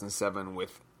 2007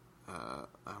 with, I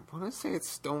want to say it's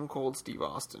Stone Cold Steve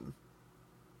Austin.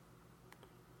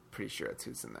 Pretty sure that's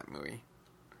who's in that movie.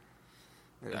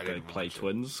 They play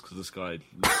twins, because this guy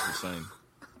looks the same.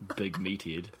 Big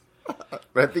meathead.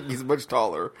 But I think he's much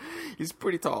taller. He's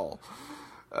pretty tall.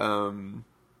 And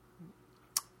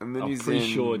then I'm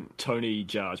pretty sure Tony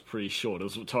Jaa's pretty short. It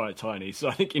was tiny, so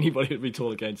I think anybody would be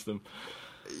tall against him.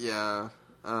 Yeah.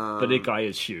 But that guy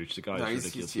is huge. The guy is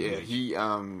ridiculous. He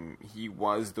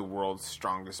was the world's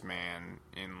strongest man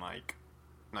in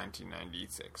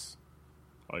 1996.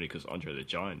 Only because Andre the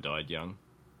Giant died young.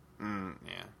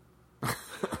 Yeah.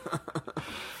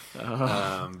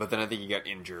 But then I think he got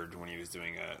injured when he was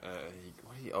doing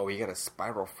he got a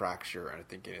spiral fracture, I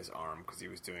think, in his arm because he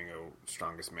was doing a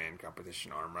strongest man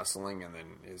competition arm wrestling, and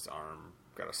then his arm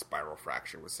got a spiral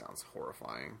fracture, which sounds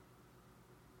horrifying.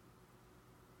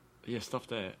 Yeah, stuff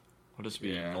that. I'll just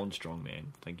be a non-strong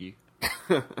man. Thank you.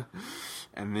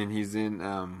 And then he's in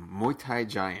Muay Thai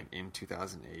Giant in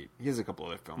 2008. He has a couple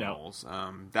other film roles.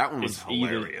 That one was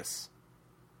hilarious.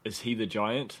 Is he the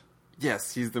giant?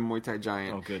 Yes, he's the Muay Thai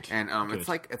Giant. Oh, good. And good.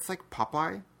 It's like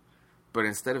Popeye, but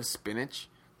instead of spinach,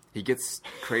 he gets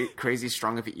crazy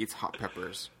strong if he eats hot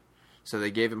peppers. So they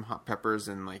gave him hot peppers,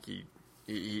 and he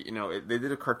they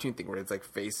did a cartoon thing where his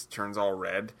face turns all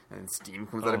red and steam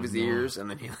comes out of his ears,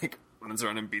 and then he runs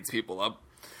around and beats people up.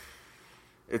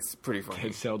 It's pretty funny.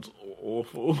 It sounds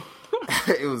awful.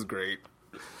 It was great.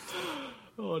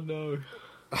 Oh no.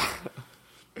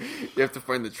 You have to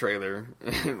find the trailer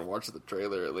and watch the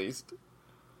trailer at least.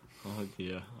 Oh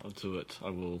yeah, I'll do it. I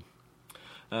will.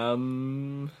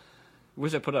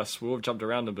 Where's that put us? We've jumped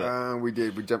around a bit. We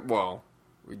did. We jumped. Well,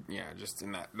 just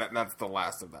in that. That's the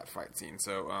last of that fight scene.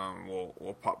 So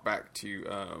we'll pop back to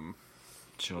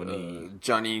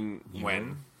Johnny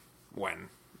Nguyen.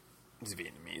 He's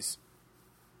Vietnamese.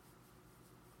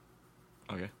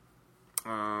 Okay.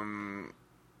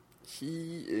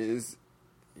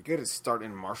 He got his start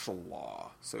in martial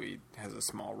law, so he has a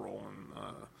small role in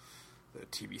the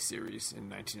TV series in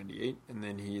 1998, and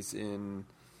then he's in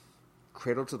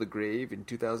Cradle to the Grave in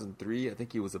 2003. I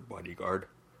think he was a bodyguard.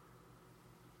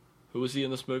 Who is he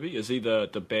in this movie? Is he the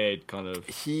bad kind of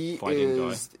fighting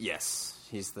guy? Yes,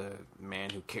 he's the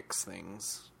man who kicks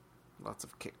things. Lots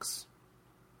of kicks.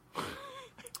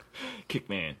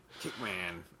 Kickman.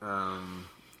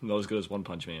 Not as good as One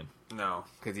Punch Man. No,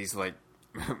 because he's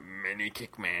many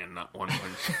kick man, not one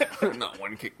punch, not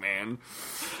one kick man.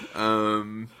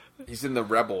 He's in The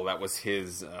Rebel. That was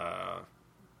his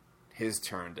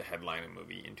turn to headline a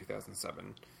movie in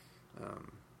 2007.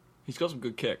 He's got some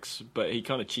good kicks, but he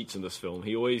kind of cheats in this film.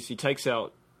 He takes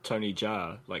out Tony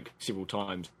Jaa several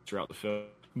times throughout the film,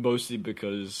 mostly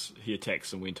because he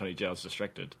attacks him when Tony Jaa's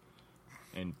distracted.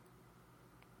 And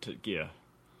yeah.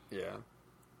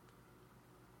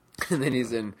 And then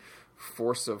he's in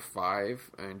Force of 5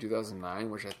 in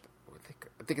 2009, which I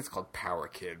think it's called Power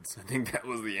Kids. I think that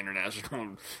was the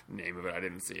international name of it. I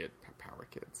didn't see it. Power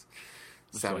Kids.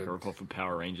 It's like a recall from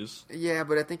Power Rangers. Yeah,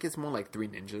 but I think it's more like 3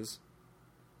 Ninjas.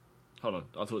 Hold on,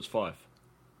 I thought it was 5.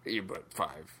 Yeah, but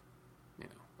 5.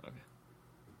 Okay.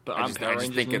 But aren't Power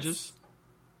Rangers ninjas?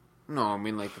 No, I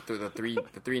mean the three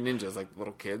ninjas, like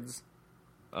little kids.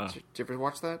 Did you ever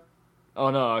watch that? Oh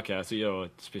no, okay. So you're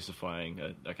specifying.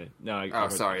 Okay, no.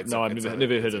 Sorry. I've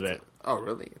never heard of that. Oh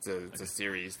really? It's a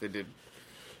series. They did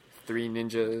 3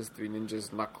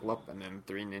 ninjas knuckle up, and then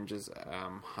 3 ninjas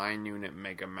high noon at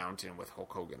Mega Mountain with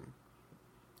Hulk Hogan.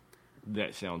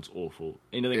 That sounds awful.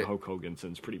 Anything Hulk Hogan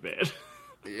sounds pretty bad.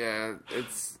 Yeah,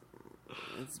 it's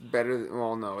better.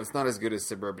 Well, no, it's not as good as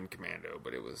Suburban Commando,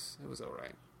 but it was all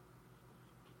right.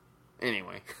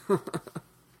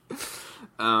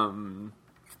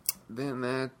 then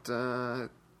that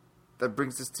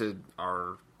brings us to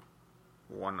our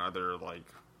one other, like,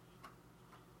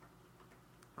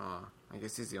 I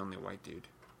guess he's the only white dude.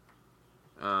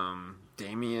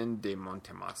 Damien de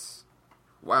Montemas.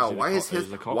 Wow, why is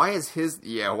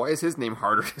his name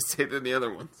harder to say than the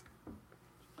other ones?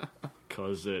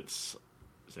 Because is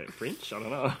that French? I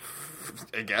don't know.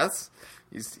 I guess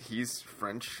he's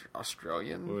French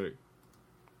Australian. Wait.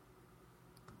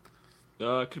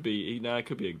 It could be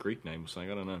a Greek name or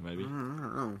something. I don't know. Maybe. I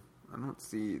don't know. I don't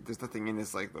see. There's nothing in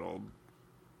his like little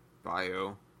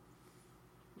bio.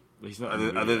 He's not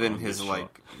other than his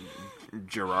like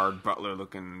Gerard Butler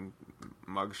looking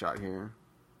mugshot here,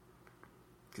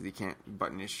 because he can't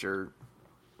button his shirt.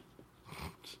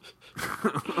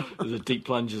 There's a deep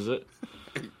plunge, is it?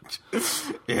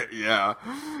 Yeah.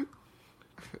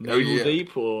 Navel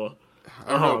deep or?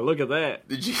 Oh, look at that!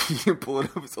 Did you pull it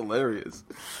up? It's hilarious.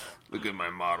 Look at my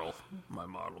model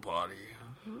body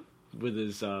with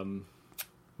his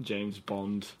James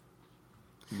Bond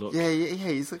look. Yeah.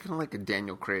 He's looking like a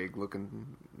Daniel Craig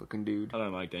looking dude. I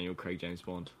don't like Daniel Craig James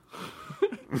Bond.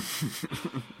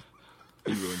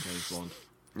 He ruined James Bond.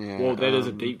 Yeah. Well, that is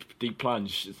a deep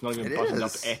plunge. It's not even buttoned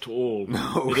up at all.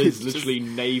 No, it is literally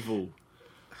navel.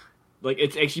 Like,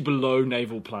 it's actually below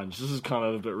navel plunge. This is kind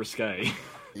of a bit risque.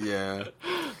 Yeah.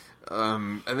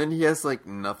 And then he has, like,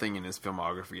 nothing in his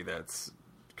filmography that's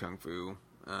kung fu.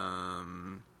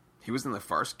 He was in the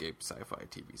Farscape sci-fi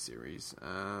TV series.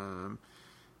 And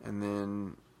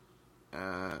then,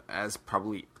 as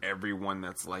probably everyone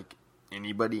that's, like,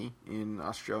 anybody in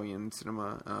Australian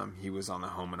cinema, he was on the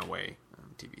Home and Away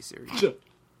TV series. I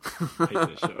hate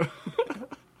that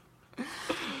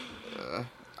show.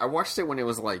 I watched it when it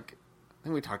was, like, I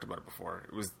think we talked about it before.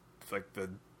 It was, like, the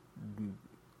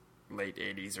late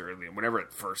 80s, early, whenever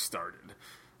it first started.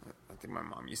 I think my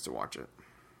mom used to watch it.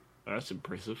 Oh, that's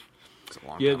impressive. It's a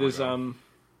long yeah, time there's ago.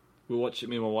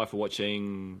 me and my wife were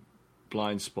watching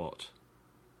Blind Spot,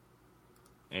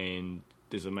 and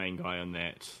there's a main guy on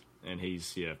that, and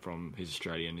he's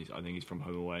Australian. I think he's from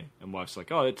Home and Away, and wife's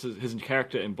like, oh, it's his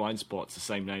character in Blind Spot's the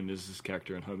same name as his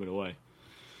character in Home and Away.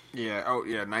 Yeah,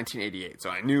 1988. So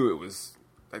I knew it was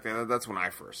like that's when I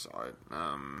first saw it.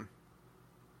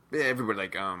 Yeah, everybody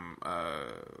like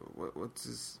what's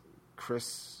his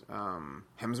Chris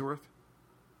Hemsworth?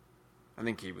 I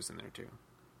think he was in there too.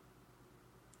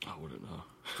 I wouldn't know.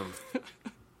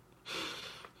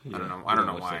 I don't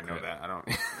know why I know that. I don't.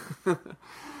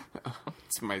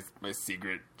 It's my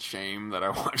secret shame that I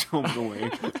watch Home and Away.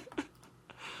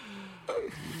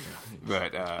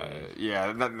 But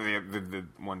yeah, the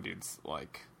one dude's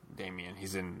like Damien.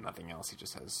 He's in nothing else. He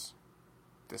just has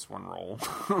this one role,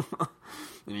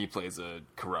 and he plays a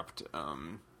corrupt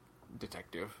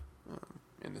detective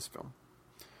in this film.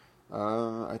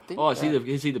 I think. Oh, is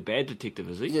he the bad detective?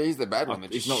 Is he? Yeah, he's the bad one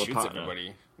that he's just not the shoots partner.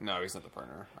 everybody. No, he's not the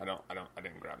partner. I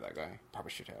didn't grab that guy.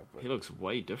 Probably should have. But... He looks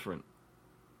way different.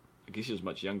 I guess he was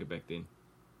much younger back then.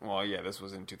 Well, yeah, this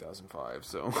was in 2005,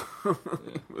 so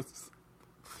it was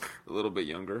a little bit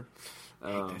younger.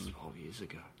 That's 12 years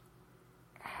ago.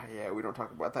 Yeah, we don't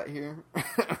talk about that here.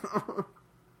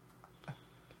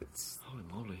 Holy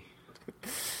moly.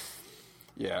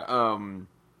 Yeah,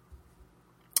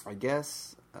 I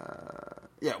guess,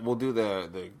 yeah, we'll do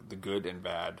the good and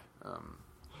bad.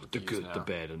 The good, the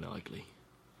bad, and the ugly.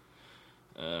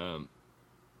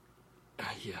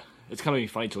 Yeah, it's kind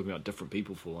of funny talking about different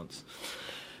people for once.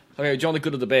 Okay, John, the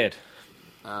good or the bad?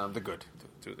 The good.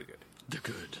 Do the good. The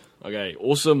good. Okay,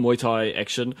 awesome Muay Thai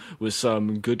action with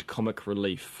some good comic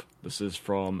relief. This is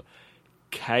from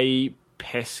K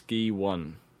Pesky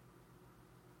 1,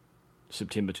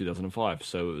 September 2005.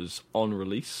 So it was on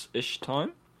release-ish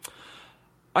time.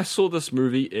 I saw this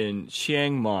movie in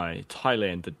Chiang Mai,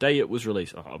 Thailand, the day it was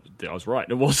released. Oh, I was right,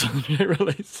 it was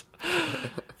released.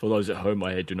 For those at home,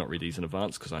 I do not read these in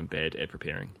advance because I'm bad at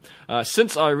preparing.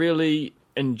 Since I really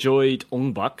enjoyed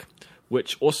Ong Bak,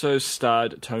 which also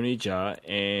starred Tony Jaa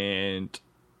and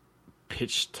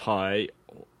Pitch Thai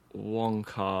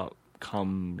Wongka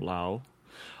Kam Lao,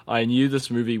 I knew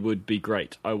this movie would be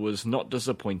great. I was not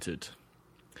disappointed.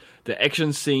 The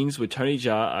action scenes with Tony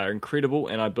Jaa are incredible,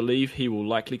 and I believe he will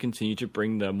likely continue to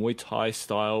bring the Muay Thai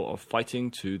style of fighting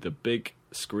to the big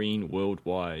screen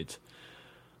worldwide.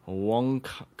 Wong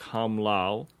Kam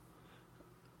Lao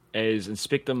as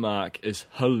Inspector Mark is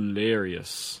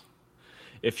hilarious.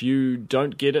 If you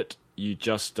don't get it, you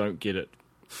just don't get it,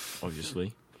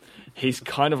 obviously. He's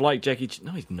kind of like Jackie Chan.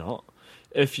 No, he's not.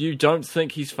 If you don't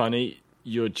think he's funny,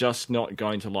 you're just not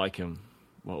going to like him.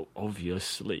 Well,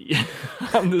 obviously.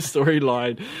 The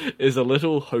storyline is a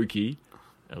little hokey,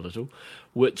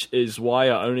 which is why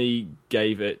I only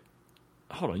gave it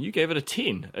Hold on, you gave it a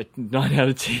 10, a 9 out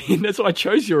of 10. That's why I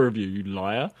chose your review, you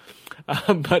liar.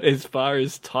 But as far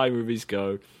as Thai movies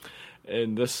go,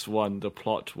 in this one, the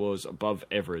plot was above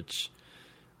average.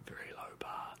 Very low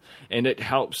bar. And it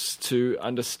helps to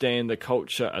understand the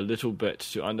culture a little bit,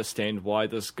 to understand why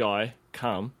this guy,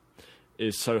 Kam,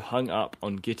 is so hung up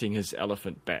on getting his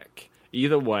elephant back.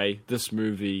 Either way, this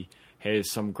movie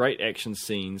has some great action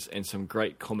scenes and some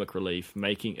great comic relief,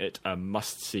 making it a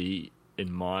must-see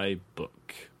in my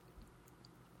book.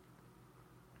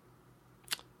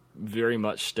 Very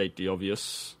much state the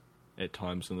obvious at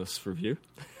times in this review.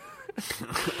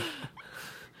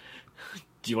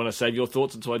 Do you want to save your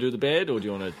thoughts until I do the bad, or do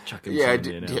you want to chuck in some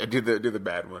there now? Yeah, do the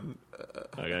bad one.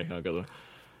 Okay, I got the...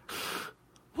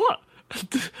 What?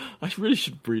 I really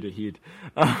should breed ahead.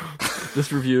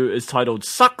 This review is titled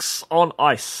Sucks on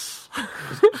Ice.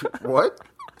 What?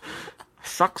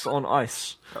 Sucks on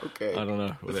Ice. Okay. I don't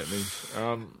know what that means.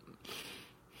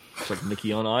 It's like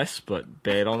Mickey on ice, but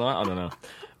bad on ice. I don't know.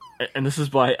 And this is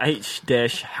by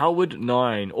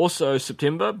H-Howard9. Also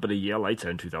September, but a year later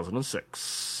in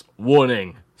 2006.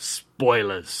 Warning.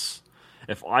 Spoilers.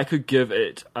 If I could give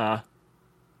it a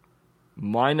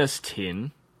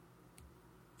 -10,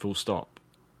 full stop.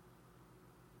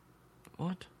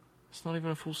 What? It's not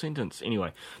even a full sentence.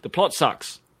 Anyway, the plot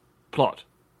sucks. Plot.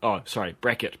 Oh, sorry.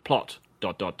 Bracket. Plot. ...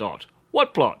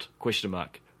 What plot? Question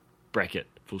mark. Bracket.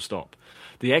 Full stop.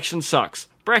 The action sucks.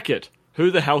 Bracket. Who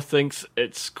the hell thinks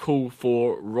it's cool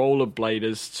for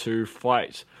rollerbladers to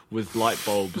fight with light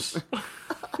bulbs?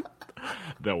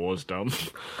 That was dumb.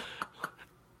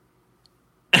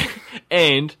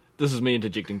 And this is me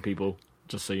interjecting, people,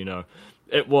 just so you know.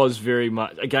 It was very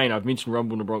much, again, I've mentioned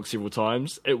Rumble in the Bronx several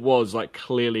times. It was like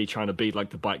clearly trying to be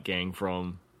like the bike gang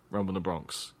from Rumble in the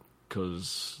Bronx,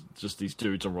 because just these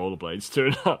dudes on rollerblades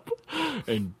turn up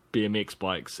and BMX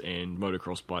bikes and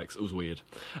motocross bikes. It was weird.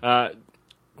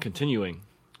 Continuing.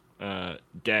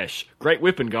 Dash. Great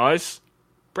weapon, guys.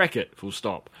 Bracket. Full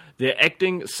stop. Their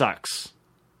acting sucks.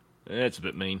 That's a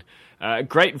bit mean.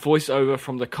 Great voiceover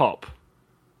from the cop.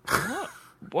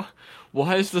 What?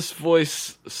 Why is this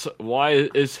voice... Why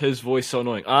is his voice so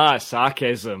annoying?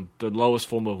 Sarcasm. The lowest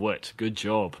form of wit. Good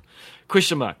job.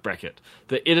 Question mark. Bracket.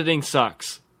 The editing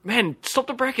sucks. Man, stop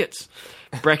the brackets.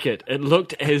 Bracket. It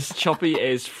looked as choppy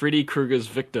as Freddy Krueger's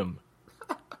Victim.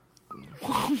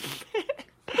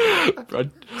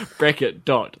 Bracket.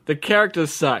 Dot. The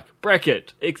characters suck.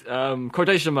 Bracket.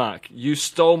 Quotation mark. You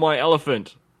stole my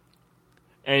elephant.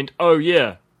 And, oh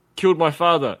yeah, killed my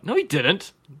father. No, he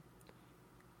didn't.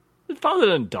 His father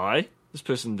didn't die. This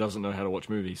person doesn't know how to watch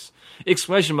movies.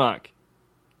 Exclamation mark.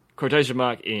 Quotation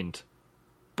mark. End.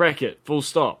 Bracket. Full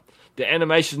stop. The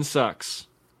animation sucks.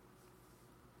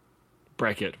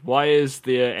 Bracket. Why is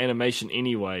there animation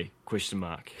anyway? Question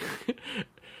mark.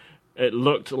 It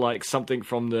looked like something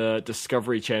from the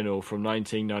Discovery Channel from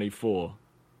 1994.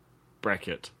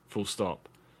 Bracket. Full stop.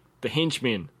 The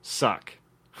henchmen suck.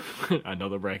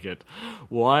 Another bracket.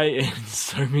 Why in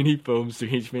so many films do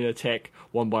henchmen attack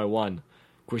one by one?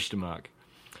 Question mark.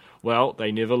 Well,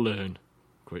 they never learn.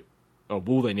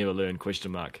 Will they never learn?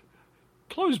 Question mark.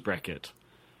 Close bracket.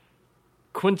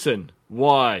 Quentin.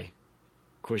 Why?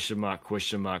 Question mark,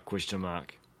 question mark, question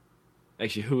mark.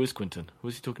 Actually, who is Quentin? Who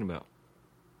is he talking about?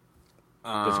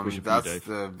 That's a question for you, Dave.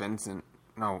 The Vincent...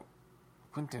 No.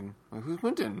 Quentin. Wait, who's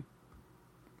Quentin?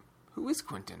 Who is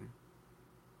Quentin?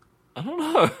 I don't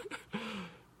know.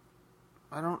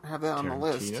 I don't have that on the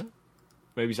list.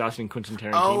 Maybe he's asking Quentin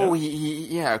Tarantino. Oh,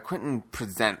 yeah. Quentin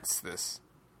presents this.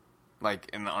 Like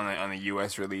on the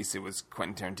US release, it was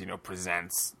Quentin Tarantino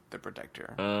presents The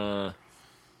Protector.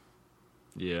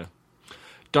 Yeah.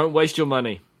 Don't waste your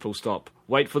money. Full stop.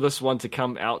 Wait for this one to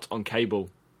come out on cable.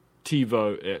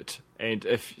 TiVo it. And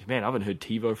if I haven't heard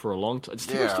TiVo for a long time. Does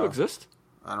TiVo still exist?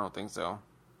 I don't think so.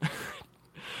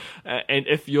 And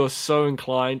if you're so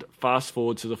inclined, fast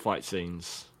forward to the fight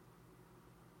scenes.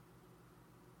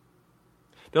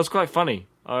 That was quite funny.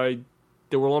 There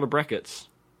were a lot of brackets.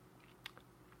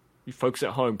 You folks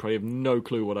at home probably have no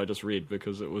clue what I just read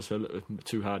because it was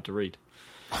too hard to read.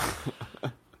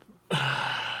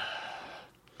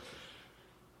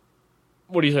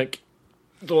 What do you think?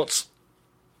 Thoughts?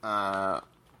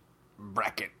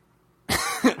 Bracket.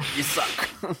 You suck.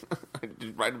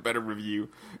 Write a better review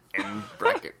and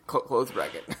bracket. Close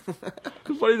bracket.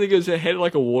 The funny thing is, I had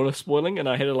like a water spoiling and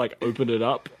I had to like open it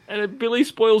up and it barely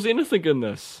spoils anything in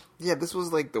this. Yeah, this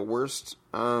was like the worst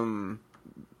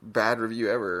bad review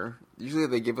ever. Usually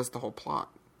they give us the whole plot.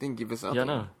 They didn't give us nothing. Yeah,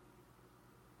 no.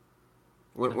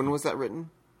 When was that written?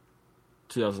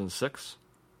 2006.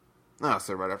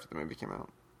 So right after the movie came out.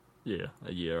 Yeah,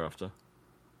 a year after.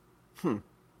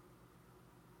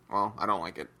 Well, I don't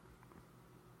like it.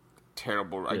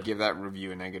 Terrible. Yeah. I'd give that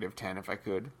review a -10 if I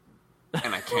could.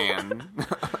 And I can.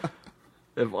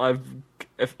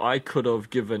 If I could have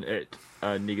given it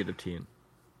a -10.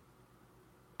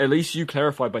 At least you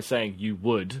clarified by saying you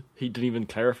would. He didn't even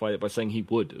clarify it by saying he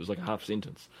would. It was like a half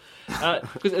sentence.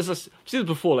 Because as I've said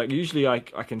before, like usually I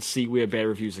can see where bad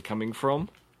reviews are coming from,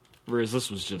 whereas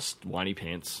this was just whiny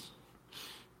pants.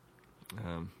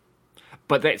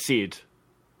 But that said,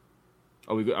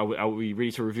 are we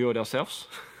ready to review it ourselves?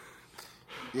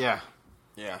 Yeah.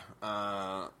 You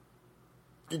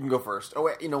can go first. Oh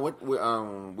wait, you know what?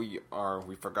 We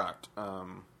forgot.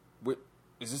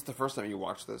 Is this the first time you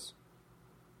watched this?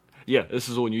 Yeah, this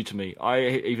is all new to me. I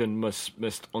even missed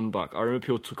Onbak. I remember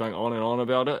people going on and on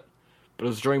about it, but it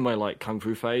was during my like kung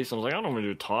fu phase. I was like, I don't want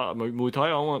to do Muay Thai.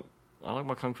 I like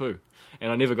my kung fu,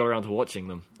 and I never got around to watching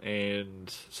them. And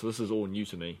so this is all new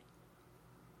to me.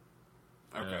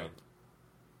 Okay.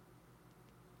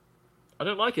 I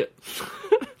don't like it.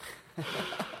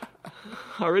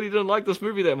 I really didn't like this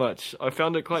movie that much. I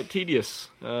found it quite tedious.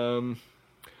 As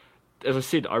I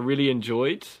said, I really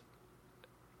enjoyed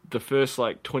the first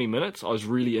like 20 minutes. I was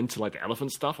really into like the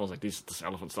elephant stuff. I was like, this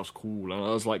elephant stuff's cool, and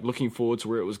I was like looking forward to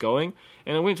where it was going.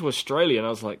 And I went to Australia, and I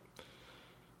was like,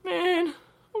 man,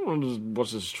 I want to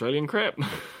watch this Australian crap.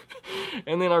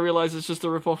 And then I realized it's just a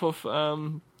rip-off of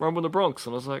Rumble in the Bronx,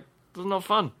 and I was like, this is not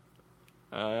fun.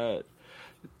 The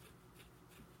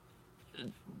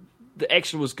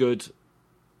action was good.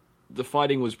 The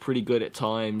fighting was pretty good at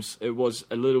times. It was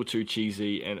a little too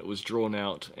cheesy, and it was drawn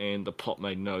out, and the plot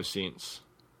made no sense.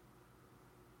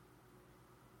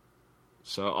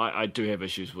 So I do have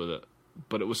issues with it,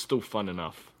 but it was still fun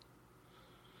enough.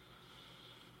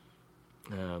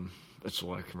 That's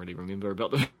all I can really remember about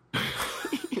the...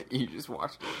 You just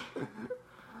watched it.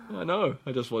 I know,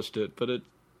 I just watched it, but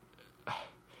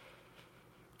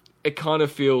it kind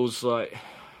of feels like...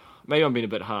 Maybe I'm being a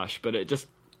bit harsh, but it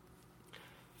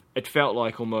felt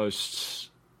like almost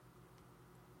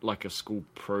like a school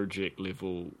project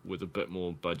level with a bit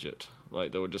more budget.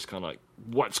 Like they were just kind of like,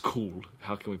 what's cool?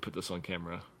 How can we put this on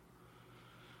camera?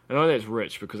 I know that's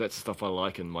rich because that's the stuff I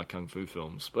like in my kung fu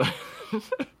films, but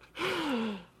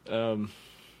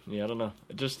yeah, I don't know.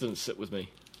 It just didn't sit with me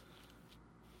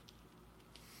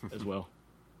as well.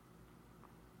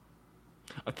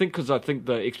 I think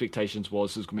the expectations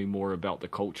was going to be more about the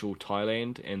cultural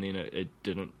Thailand, and then it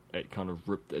didn't. It kind of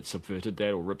subverted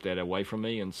that or ripped that away from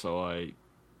me, and so it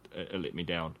let me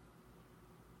down.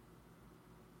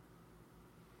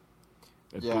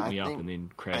 It boot me up and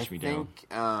then crashed me down.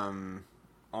 I think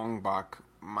Ong Bak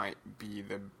might be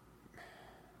the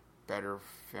better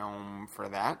film for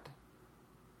that,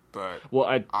 but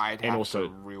I'd have to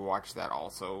rewatch that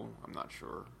also. I'm not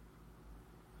sure.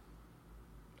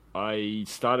 I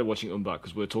started watching Umbak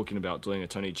because we were talking about doing a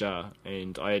Tony Jaa,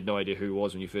 and I had no idea who he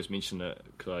was when you first mentioned it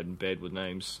because I'm bad with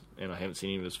names and I haven't seen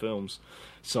any of his films.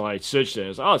 So I searched it and I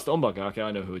was like, oh, it's the Umbak. Okay,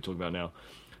 I know who we're talking about now.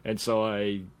 And so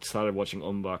I started watching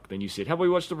Umbak. Then you said, how about we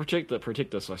watch The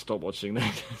Protector? So I stopped watching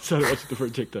that. Started watching The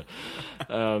Protector.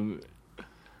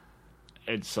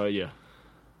 And so, yeah.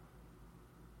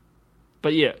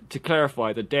 But yeah, to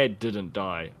clarify, the dad didn't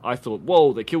die. I thought,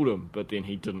 whoa, they killed him, but then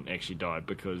he didn't actually die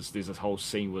because there's this whole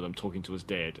scene with him talking to his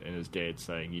dad, and his dad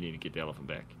saying, you need to get the elephant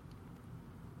back.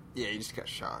 Yeah, he just got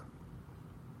shot.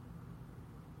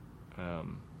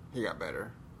 He got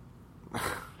better.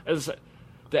 As I say,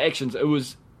 the actions,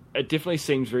 it definitely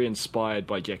seems very inspired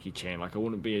by Jackie Chan. Like, I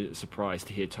wouldn't be surprised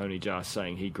to hear Tony Jaa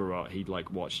saying he grew up, he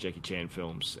like watched Jackie Chan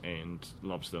films and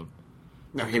loves them.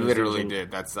 No, he literally did.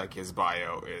 That's like his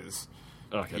bio is.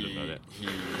 Okay, I didn't know that.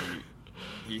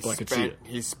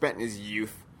 He spent his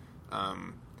youth,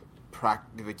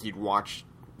 like he'd watch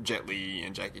Jet Li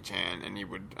and Jackie Chan, and he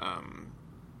would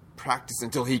practice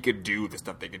until he could do the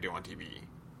stuff they could do on TV,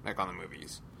 like on the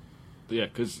movies. Yeah,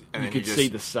 because you could see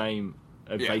the same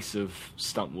evasive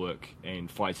stunt work and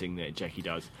fighting that Jackie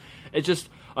does.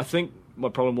 I think my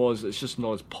problem was it's just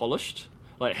not as polished.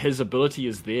 Like his ability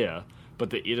is there, but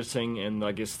the editing and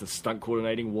I guess the stunt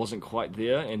coordinating wasn't quite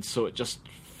there, and so it just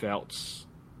felt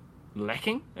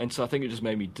lacking. And so I think it just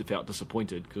made me felt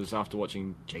disappointed because after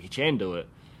watching Jackie Chan do it,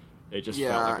 it just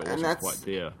felt like it wasn't quite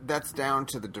there. That's down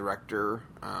to the director.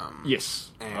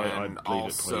 Yes, and I believe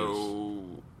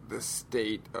also the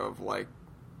state of like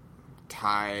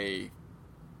Thai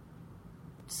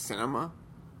cinema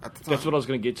at the time. That's what I was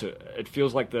going to get to. It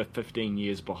feels like they're 15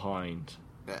 years behind.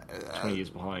 20 years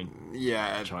behind.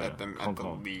 Yeah, China, at the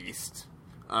Kong. least.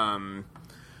 I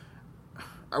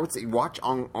would say watch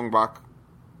Ong Bak.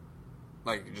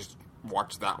 Like, just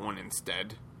watch that one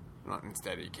instead. not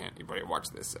instead, you can't. You've already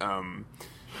watched this.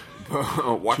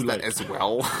 But watch that as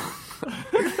well.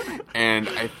 And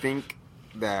I think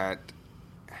that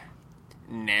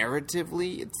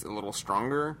narratively it's a little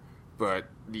stronger, but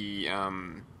the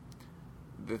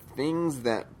things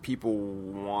that people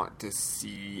want to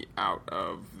see out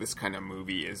of this kind of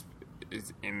movie is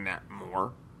in that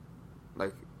more.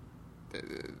 Like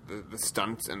the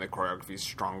stunts and the choreography is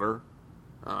stronger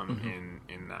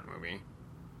in that movie.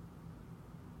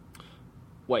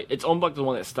 Wait, it's On Bug the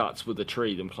one that starts with the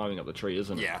tree, them climbing up the tree,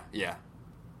 isn't it? Yeah.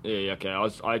 Yeah, okay.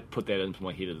 I put that into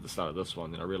my head at the start of this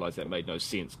one, and I realised that made no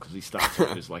sense because he starts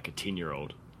off as like a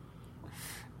 10-year-old.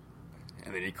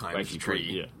 And then he climbs the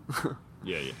tree.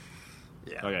 Yeah.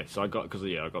 Okay, so I got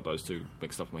those two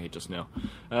mixed up in my head just now.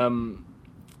 As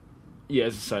I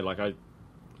say, like I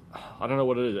don't know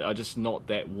what it is. I'm just not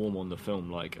that warm on the film.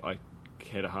 Like I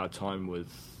had a hard time with.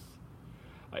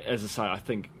 As I say, I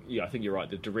think you're right.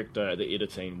 The director, the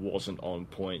editing wasn't on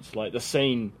point. Like the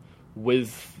scene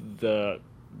with the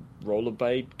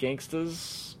rollerblade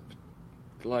gangsters,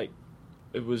 like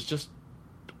it was just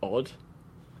odd.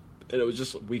 And it was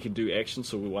just, we can do action,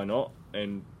 so why not?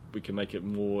 And we can make it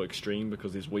more extreme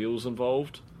because there's wheels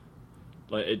involved.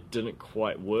 Like it didn't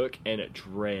quite work, and it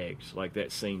dragged. Like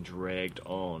that scene dragged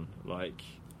on. Like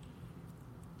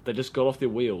they just got off their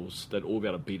wheels. They'd all be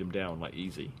able to beat him down like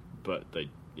easy, but they.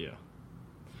 Yeah.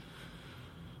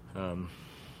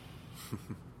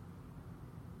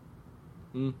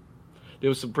 There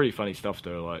was some pretty funny stuff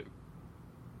though. Like,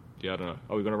 I don't know.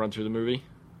 Are we going to run through the movie?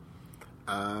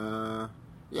 Yeah.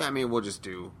 I mean, we'll just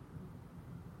do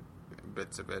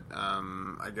bits of it.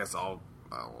 I guess I'll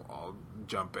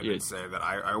jump in and say that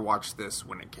I watched this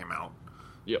when it came out.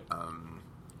 Yep.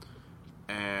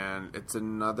 And it's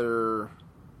another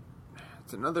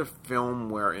film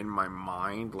where in my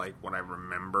mind, like what I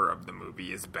remember of the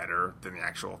movie is better than the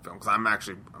actual film, because I'm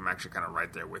actually kind of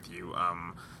right there with you.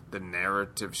 The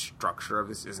narrative structure of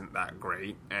this isn't that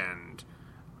great, and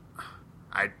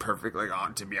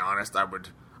to be honest, I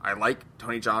like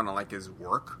Tony Jaa, I like his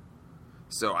work,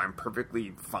 so I'm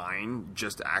perfectly fine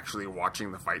just actually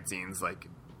watching the fight scenes like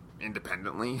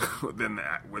independently within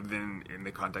in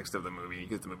the context of the movie,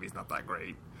 because the movie's not that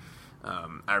great.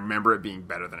 I remember it being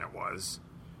better than it was,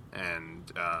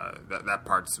 and that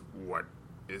part's what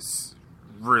is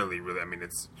really, really. I mean,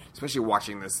 it's especially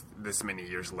watching this many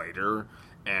years later,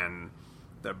 and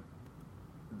the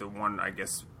one, I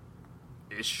guess,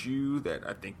 issue that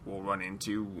I think we'll run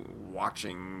into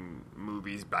watching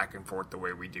movies back and forth the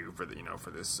way we do for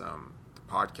this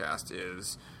podcast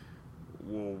is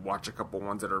we'll watch a couple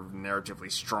ones that are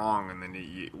narratively strong, and then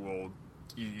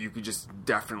you could just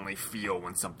definitely feel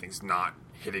when something's not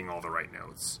hitting all the right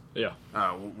notes. Yeah.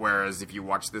 Whereas if you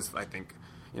watch this, I think,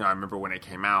 I remember when it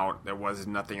came out, there was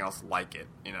nothing else like it.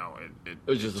 It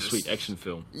was just a sweet action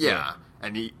film. Yeah.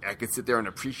 And I could sit there and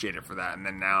appreciate it for that. And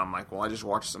then now I'm like, well, I just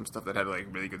watched some stuff that had like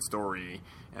really good story,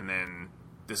 and then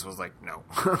this was like, no,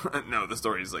 no, the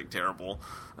story is like terrible.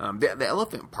 The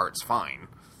elephant part's fine.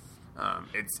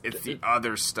 It's the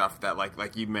other stuff that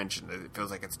like you mentioned, it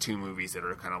feels like it's two movies that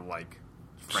are kind of like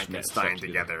Frankenstein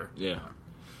together. Yeah.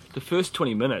 The first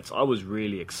 20 minutes, I was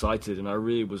really excited, and I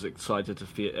really was excited to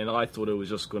feel, and I thought it was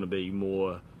just going to be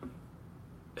more,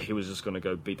 he was just going to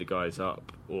go beat the guys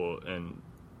up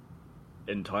in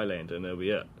Thailand, and that'll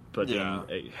be it. But then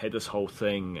it had this whole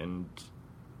thing, and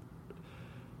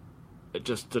it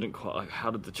just didn't quite, like,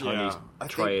 how did the Chinese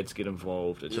triads get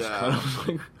involved? It just kind of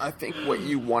like... I think what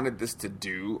you wanted this to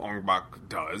do, Ong Bak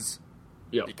does.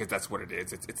 Yeah. Because that's what it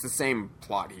is. It's the same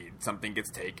plot. Something gets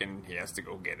taken, he has to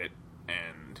go get it,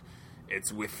 and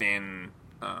it's within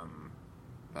Thailand.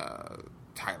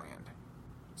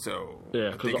 So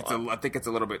I think it's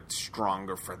a little bit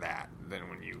stronger for that than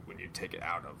when you take it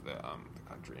out of the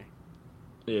country.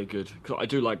 Yeah, good. 'Cause I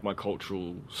do like my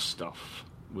cultural stuff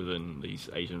within these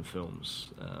Asian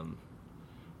films,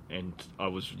 and I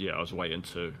was way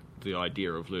into the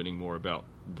idea of learning more about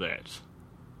that.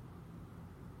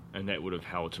 And that would have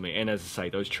helped me. And as I say,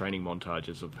 those training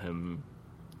montages of him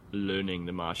learning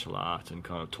the martial art and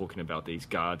kind of talking about these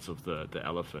guards of the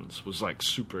elephants was like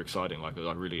super exciting. Like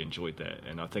I really enjoyed that.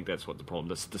 And I think that's what the problem.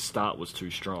 The start was too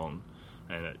strong,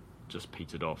 and it just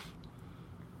petered off.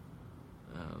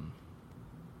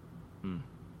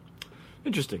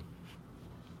 Interesting.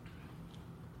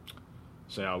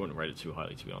 So I wouldn't rate it too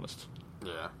highly, to be honest.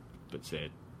 Yeah. But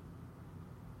sad.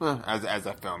 Well, as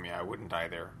a film, I wouldn't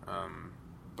either.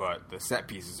 But the set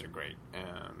pieces are great,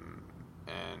 and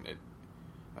it.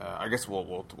 I guess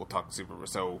we'll talk super.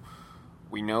 So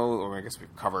we know, or I guess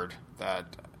we've covered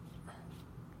that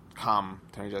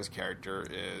Tony Jaa's character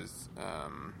is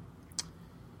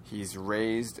He's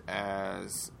raised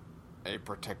as a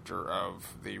protector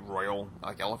of the royal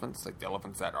elephants, like the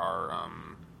elephants that are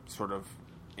sort of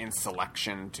in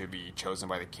selection to be chosen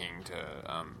by the king to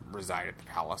reside at the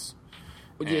palace.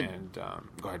 Well, yeah, and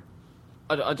go ahead.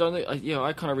 I don't think.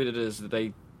 I kind of read it as that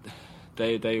they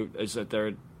is that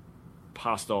they're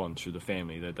passed on through the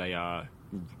family, that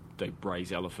they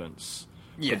raise elephants.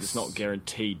 Yes, but it's not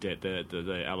guaranteed that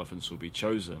the elephants will be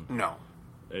chosen. No,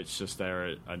 it's just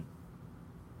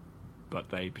but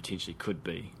they potentially could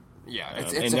be. Yeah,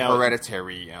 it's a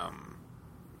hereditary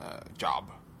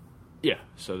job. Yeah,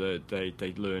 so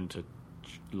they learn to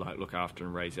look after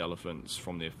and raise elephants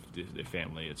from their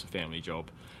family. It's a family job.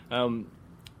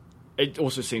 It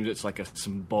also seems it's like a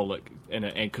symbolic, and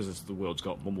because the world's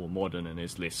got more modern and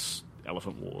there's less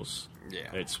elephant wars. Yeah,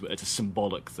 it's a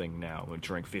symbolic thing now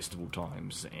during festival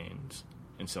times and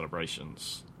in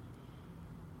celebrations.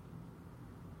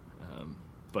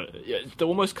 But yeah, they're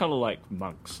almost kind of like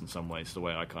monks in some ways, the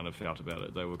way I kind of felt about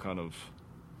it. They were kind of,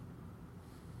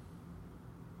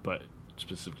 but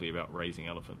specifically about raising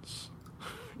elephants.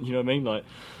 You know what I mean? Like,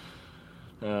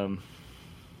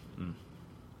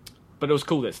 But it was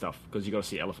cool, that stuff, because you got to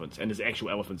see elephants, and there's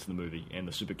actual elephants in the movie, and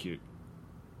they're super cute.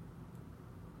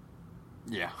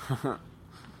 Yeah.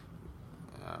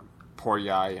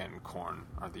 Poryai and Korn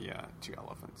are the two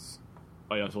elephants.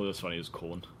 Oh yeah, I thought it was funny. It was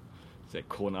Korn. Is that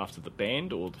Korn after the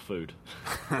band or the food?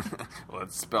 Well,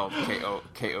 it's spelled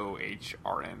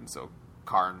Kohrn, so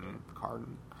Karn.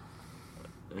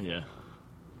 Yeah.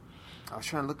 I was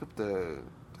trying to look up doesn't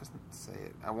say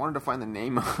it. I wanted to find the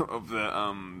name of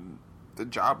the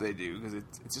job they do, because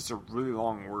it's just a really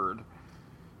long word.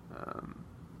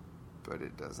 But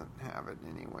it doesn't have it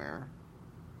anywhere.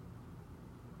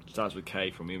 It starts with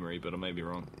K from memory, but I may be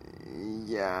wrong.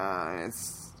 Yeah,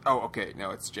 it's... Oh, okay.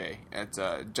 No, it's J. It's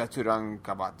Jaturang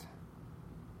Kabat.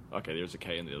 Okay, there's a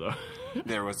K in there, though.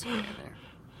 There was a K in there.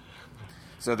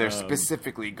 So they're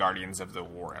specifically guardians of the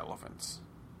war elephants.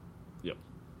 Yep.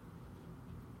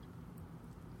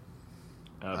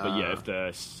 But yeah,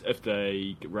 if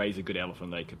they raise a good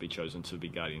elephant, they could be chosen to be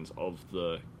guardians of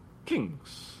the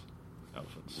king's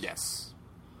elephants. Yes.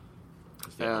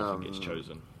 Because the elephant gets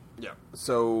chosen. Yeah.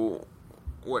 So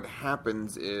what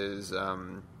happens is...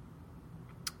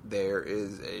 there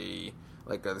is there's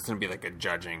going to be like a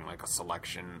judging, like a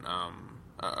selection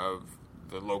of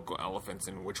the local elephants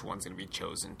and which one's going to be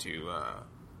chosen to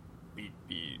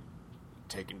be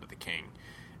taken to the king.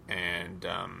 And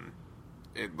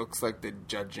it looks like the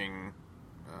judging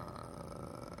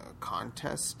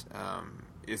contest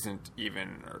isn't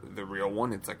even the real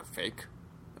one. It's like a fake.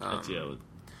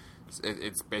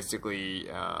 It's basically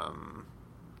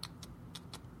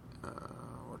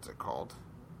what's it called?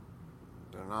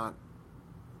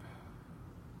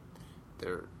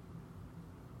 They're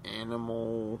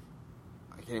animal...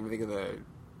 I can't even think of the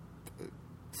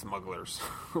smugglers.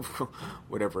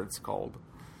 Whatever it's called.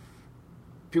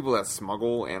 People that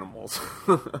smuggle animals.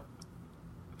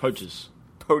 Poachers.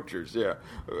 Poachers, yeah.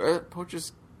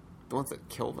 Poachers, the ones that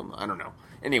kill them? I don't know.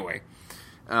 Anyway,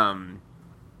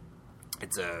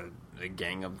 it's a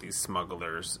gang of these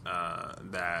smugglers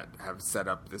that have set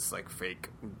up this fake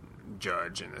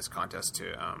judge in this contest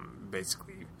to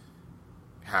basically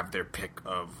have their pick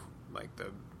of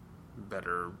the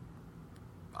better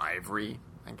ivory,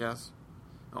 I guess,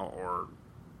 or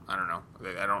I don't know.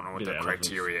 I don't know what the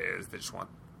criteria is. They just want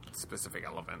a specific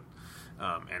elephant,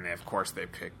 and of course they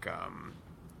pick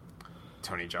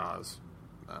Tony Jaa's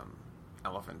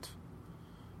elephant.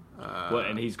 Well,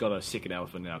 and he's got a second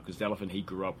elephant now, because the elephant he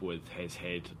grew up with has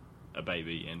had a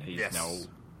baby, and he's now.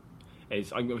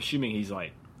 I'm assuming he's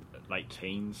late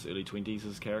teens, early 20s,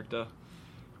 his character.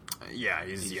 Yeah,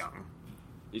 he's young.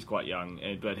 He's quite young,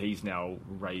 but he's now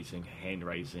hand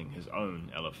raising his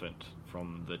own elephant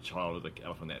from the child of the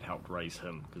elephant that helped raise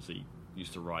him, because he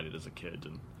used to ride it as a kid,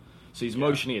 and so he's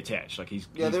emotionally attached. He's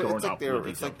grown up with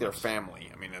it's like their family.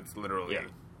 I mean, it's literally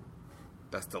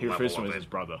that's the he level refers to him of as his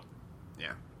brother.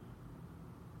 Yeah,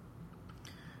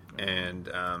 and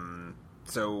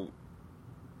so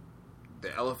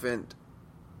the elephant,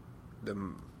 the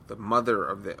mother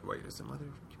of the is the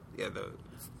mother? Yeah,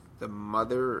 the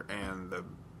mother and the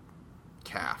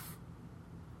calf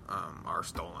are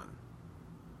stolen,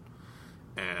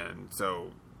 and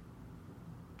so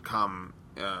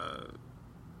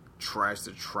tries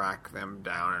to track them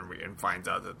down and finds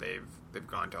out that they've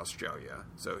gone to Australia.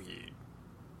 So he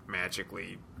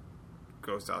magically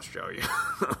goes to Australia.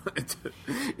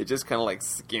 It just kind of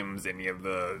skims any of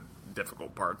the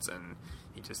difficult parts, and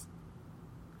he just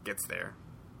gets there.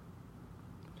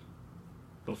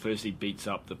 Well, first he beats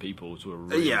up the people to a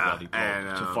really bloody pulp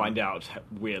and, to find out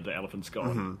where the elephant's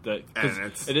gone.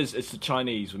 Because it's the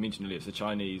Chinese. We mentioned earlier. It's the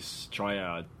Chinese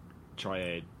triad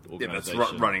organization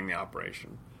that's running the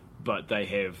operation. But they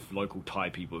have local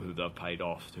Thai people who they've paid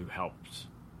off who helped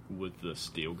with this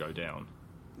deal go down.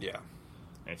 Yeah,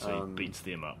 and so he beats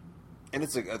them up. And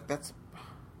it's I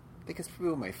think it's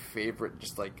probably my favorite,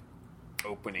 just like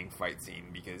opening fight scene,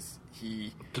 because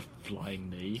the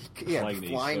flying knee,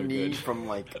 flying knee from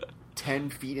like 10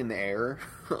 feet in the air.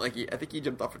 Like I think he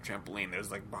jumped off a trampoline.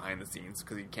 There's like behind the scenes,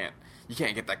 because you can't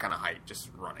get that kind of height just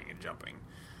running and jumping.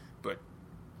 But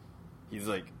he's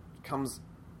like comes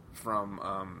from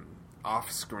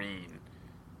off screen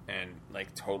and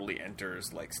like totally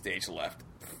enters like stage left,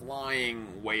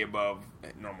 flying way above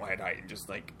normal head height, and just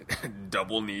like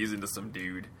double knees into some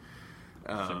dude.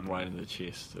 It's like right in the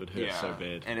chest. It would hurt so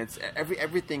bad. And it's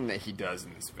everything that he does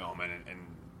in this film, and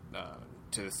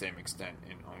to the same extent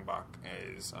in Ong Bak,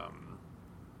 is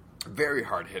very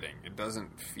hard hitting. It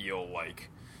doesn't feel like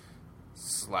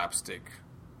slapstick,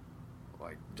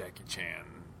 like Jackie Chan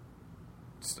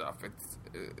stuff.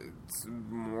 It's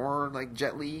more like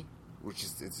Jet Li, which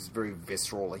is it's very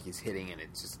visceral. Like he's hitting, and it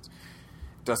just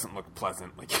doesn't look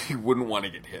pleasant. Like you wouldn't want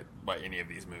to get hit by any of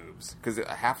these moves, because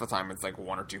half the time it's like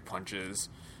one or two punches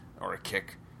or a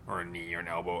kick or a knee or an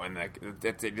elbow, and like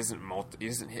it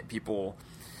doesn't hit people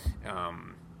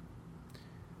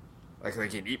like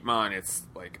in Ip Man it's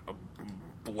like a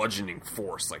bludgeoning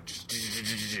force, like just,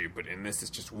 but in this it's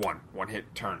just one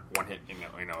hit turn, one hit,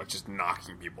 you know it's just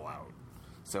knocking people out.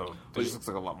 So it just looks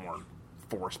like a lot more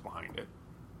force behind it.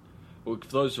 Well, for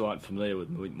those who aren't familiar with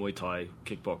Muay Thai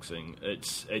kickboxing,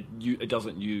 it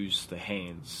doesn't use the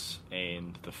hands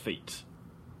and the feet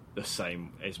the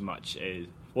same as much as...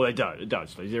 Well, it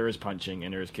does. There is punching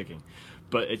and there is kicking.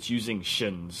 But it's using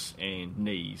shins and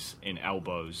knees and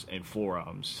elbows and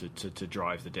forearms to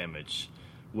drive the damage,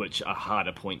 which are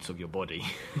harder points of your body.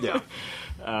 Yeah.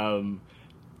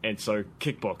 And so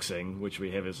kickboxing, which we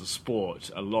have as a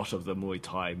sport, a lot of the Muay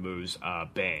Thai moves are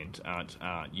banned, aren't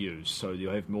used. So you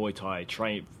have Muay Thai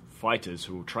fighters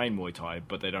who will train Muay Thai,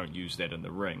 but they don't use that in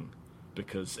the ring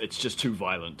because it's just too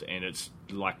violent and it's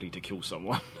likely to kill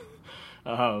someone.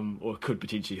 Or could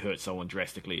potentially hurt someone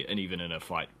drastically, and even in a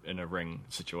fight, in a ring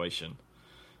situation.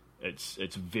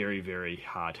 It's very, very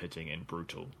hard-hitting and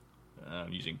brutal,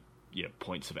 using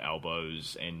points of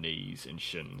elbows and knees and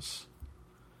shins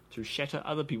to shatter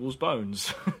other people's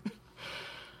bones.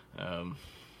 And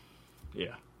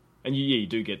you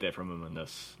do get that from him in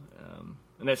this.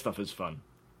 And that stuff is fun.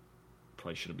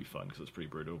 Probably shouldn't be fun because it's pretty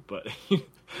brutal, but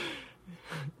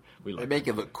we like they make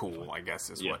it look cool, I guess,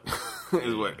 is what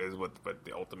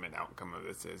the ultimate outcome of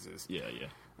this is.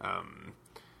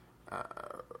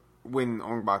 When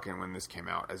Ong Bak and when this came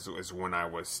out, is when I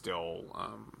was still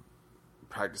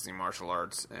practicing martial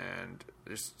arts, and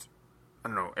just I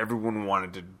don't know, everyone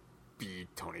wanted to be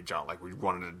Tony Jaa, like we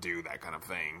wanted to do that kind of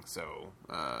thing. So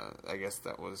I guess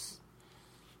that was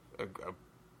a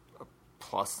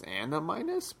plus and a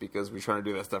minus, because we try to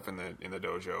do that stuff in the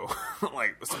dojo,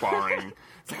 like sparring.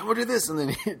 It's like, I'm gonna do this, and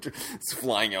then it's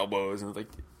flying elbows, and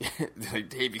it's like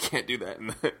Dave, you can't do that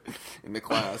in the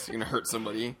class. You're gonna hurt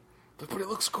somebody. But it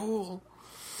looks cool.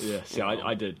 Yeah, see,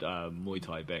 I did Muay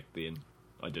Thai back then.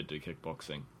 I did do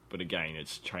kickboxing, but again,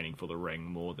 it's training for the ring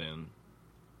more than.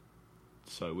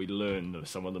 So we learn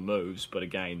some of the moves, but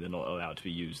again, they're not allowed to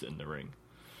be used in the ring.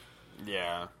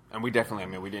 Yeah, and we definitely. I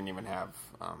mean, we didn't even have.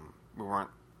 We weren't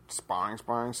sparring,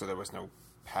 so there was no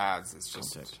pads. It's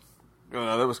just contact.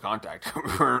 No, there was contact. We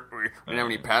didn't have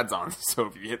any pads on, so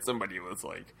if you hit somebody, it was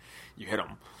like you hit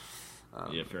them.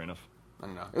 Yeah, fair enough. I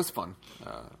don't know. It was fun.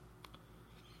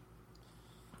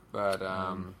 But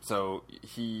so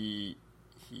he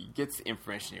gets the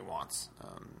information he wants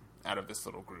out of this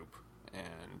little group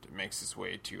and makes his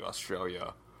way to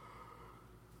Australia,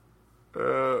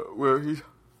 where he's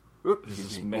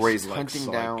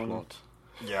hunting down. Plot.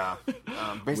 Yeah,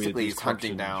 basically he's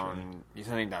hunting down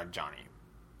Johnny.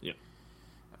 Yeah,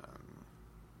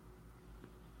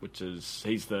 which is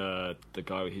he's the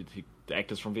guy the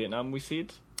actors from Vietnam we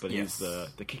said, but yes. He's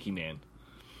the kicky man.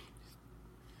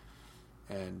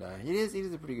 And he does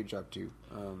a pretty good job too.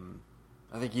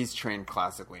 I think he's trained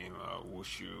classically in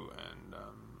wushu and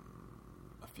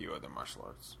a few other martial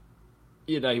arts.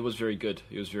 Yeah, no, he was very good.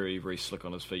 He was very, very slick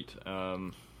on his feet.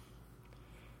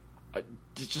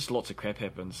 There's just lots of crap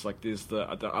happens. Like there's the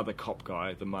other cop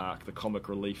guy, the Mark, the comic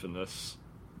relief in this.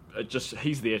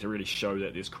 He's there to really show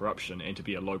that there's corruption and to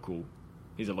be a local.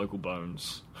 He's a local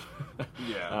Bones.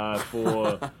 Yeah.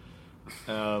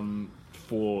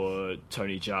 For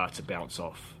Tony Jaa to bounce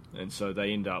off and so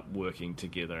they end up working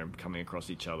together and coming across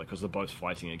each other because they're both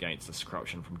fighting against this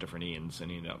corruption from different ends,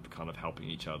 and end up kind of helping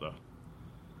each other.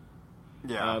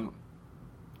 Yeah.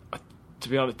 To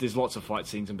be honest, there's lots of fight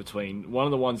scenes in between. One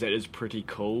of the ones that is pretty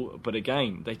cool, but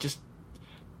again,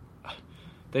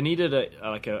 they needed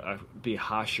a be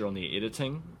harsher on the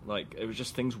editing. Like, it was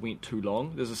just things went too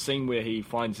long. There's a scene where he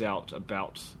finds out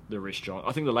about the restaurant.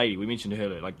 I think the lady we mentioned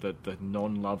earlier, like the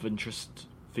non-love interest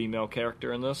female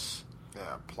character in this,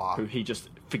 plot, who he just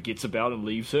forgets about and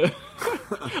leaves her.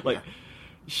 Like,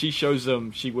 she shows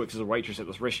him she works as a waitress at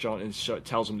this restaurant and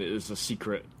tells him that there's a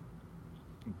secret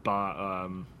bar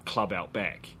club out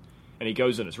back, and he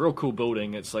goes in. It's a real cool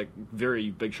building. It's like very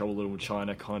Big Trouble in Little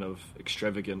China kind of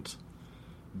extravagant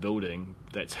building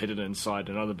that's hidden inside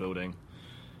another building.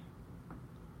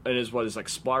 And there's like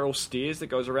spiral stairs that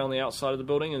goes around the outside of the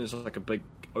building, and there's like a big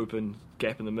open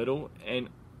gap in the middle, and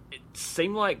it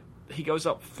seemed like he goes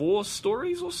up 4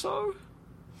 stories or so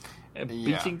and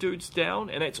beating dudes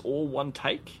down, and that's all one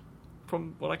take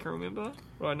from what I can remember,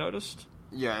 what I noticed.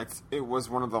 Yeah, it was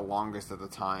one of the longest at the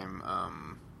time.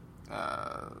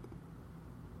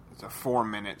 It's a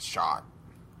 4-minute shot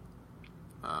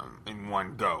in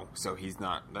one go, so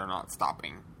they're not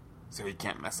stopping, so he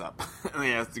can't mess up. And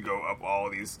he has to go up all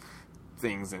these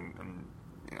things and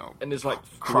and there's like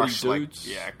crush 3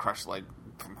 dudes. Crush like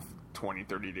 20,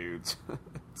 30 dudes.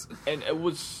 And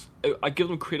I give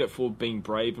them credit for being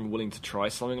brave and willing to try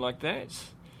something like that,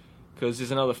 because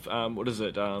there's another what is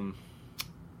it,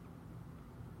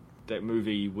 that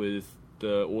movie with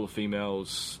all the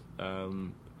females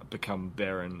become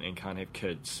barren and can't have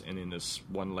kids, and then this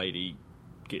one lady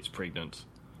gets pregnant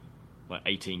like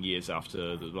 18 years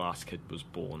after the last kid was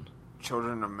born.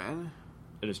 Children of Men?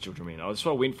 It is Children of Men. That's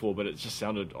what I went for, but it just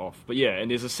sounded off. But yeah,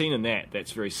 and there's a scene in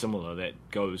that's very similar, that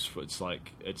goes for, it's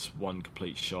one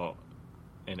complete shot,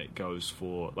 and it goes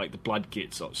for, like, the blood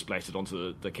gets splattered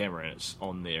onto the camera, and it's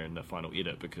on there in the final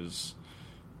edit because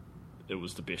it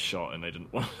was the best shot and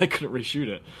they couldn't reshoot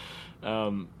it.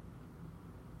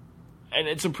 And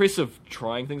it's impressive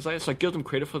trying things like that, so I give them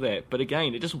credit for that. But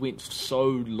again, it just went so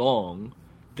long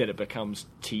that it becomes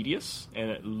tedious and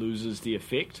it loses the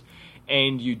effect.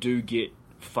 And you do get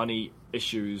funny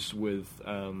issues with...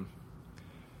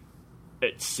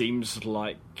 it seems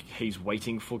like he's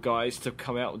waiting for guys to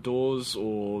come outdoors,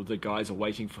 or the guys are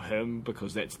waiting for him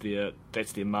because that's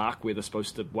their mark where they're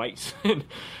supposed to wait.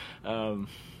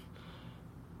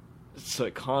 So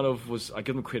it kind of was, I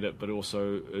give them credit, but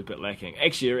also a bit lacking.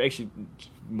 Actually,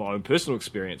 my own personal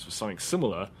experience was something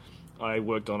similar. I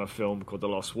worked on a film called The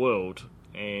Lost World,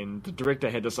 and the director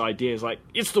had this idea, is like,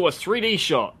 let's do a 3D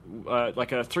shot,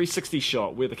 like a 360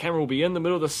 shot, where the camera will be in the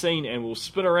middle of the scene and will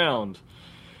spin around.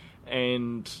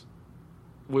 And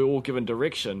we're all given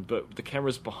direction, but the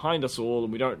camera's behind us all,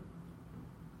 and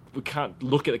we can't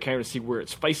look at the camera to see where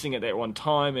it's facing at that one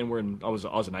time. And I was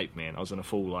an ape man. I was in a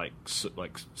full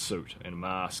suit and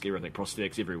mask, everything,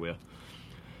 prosthetics everywhere.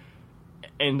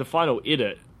 And the final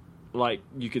edit, like,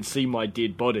 you can see my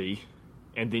dead body,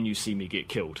 and then you see me get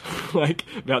killed, like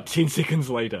about 10 seconds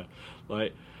later.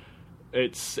 Like,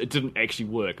 it didn't actually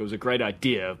work. It was a great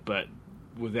idea, but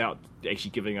without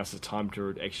actually giving us the time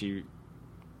to actually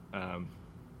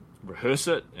rehearse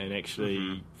it and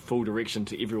actually full direction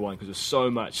to everyone, because there's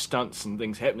so much stunts and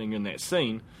things happening in that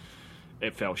scene,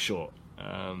 it fell short.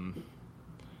 And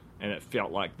it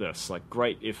felt like this, like,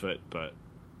 great effort, but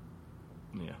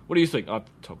yeah. What do you think? I've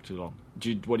talked too long.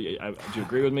 Do you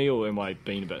agree with me, or am I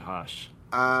being a bit harsh?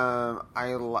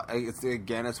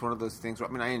 It's one of those things where,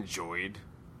 I mean, I enjoyed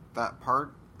that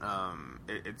part.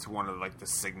 It's one of, like, the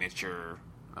signature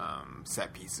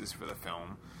set pieces for the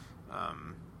film.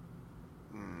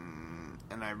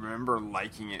 And I remember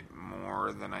liking it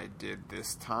more than I did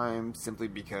this time, simply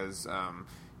because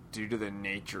due to the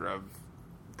nature of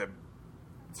the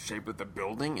shape of the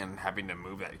building and having to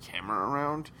move that camera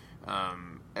around,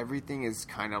 everything is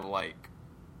kind of like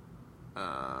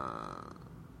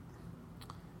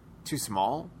too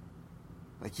small.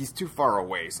 Like, he's too far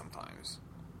away sometimes.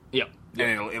 Yeah.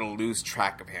 And it'll lose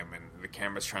track of him, and the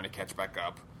camera's trying to catch back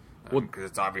up. Because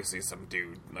it's obviously some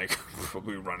dude, like,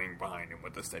 probably running behind him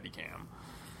with a Steadicam.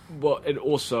 Well, and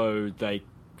also,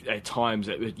 at times,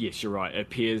 yes, you're right, it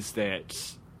appears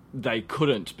that they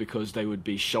couldn't, because they would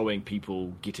be showing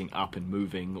people getting up and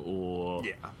moving, or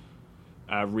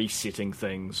resetting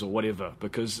things, or whatever.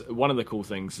 Because one of the cool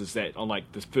things is that on,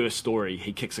 like, the first story,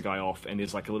 he kicks a guy off, and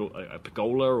there's like a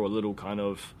pergola, or a little kind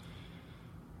of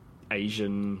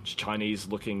Asian,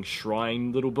 Chinese-looking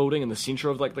shrine little building in the center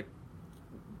of, like,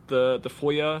 the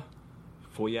foyer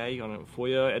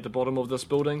at the bottom of this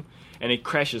building, and he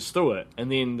crashes through it,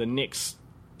 and then the next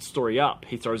story up,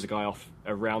 he throws a guy off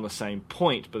around the same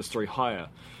point, but a story higher.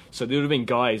 So there would have been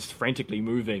guys frantically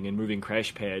moving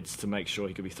crash pads to make sure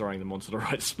he could be throwing them onto the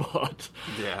right spot.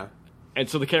 Yeah. And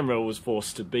so the camera was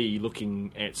forced to be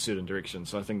looking at certain directions.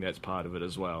 So I think that's part of it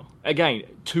as well. Again,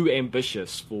 too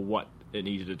ambitious for what it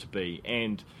needed it to be.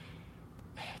 And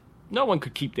no one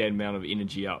could keep that amount of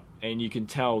energy up. And you can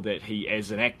tell that he,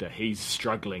 as an actor, he's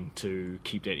struggling to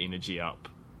keep that energy up.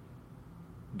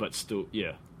 But still,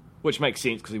 yeah. Which makes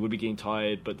sense because he would be getting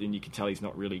tired, but then you can tell he's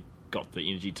not really got the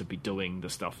energy to be doing the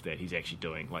stuff that he's actually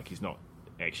doing. Like, he's not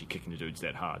actually kicking the dudes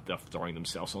that hard. They're throwing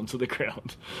themselves onto the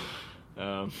ground.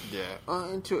 And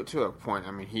to a point,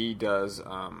 I mean, he does.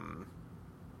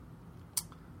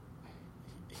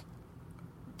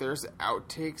 There's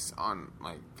outtakes on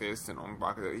like this and Ong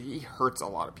Bak. He hurts a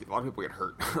lot of people. A lot of people get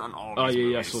hurt on all of these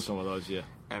movies. I saw some of those. Yeah,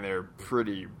 and they're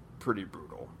pretty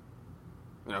brutal.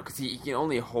 You know, because he can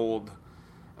only hold.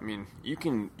 I mean, you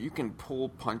can pull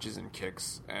punches and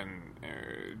kicks, and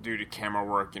due to camera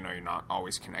work, you know, you're not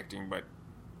always connecting, but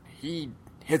he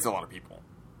hits a lot of people.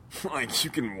 Like, you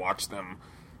can watch them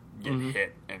get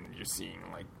hit, and you're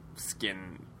seeing like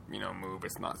skin, you know, move.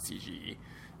 It's not CG.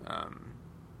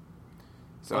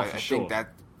 So I think that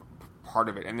part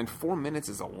of it. And then 4 minutes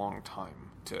is a long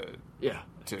time to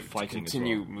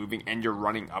continue moving, and you're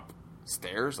running up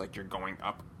stairs, like you're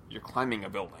climbing a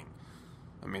building.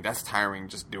 I mean, that's tiring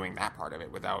just doing that part of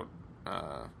it without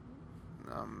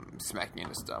smacking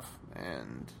into stuff.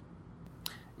 And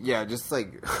yeah, just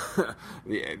like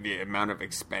the amount of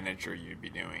expenditure you'd be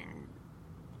doing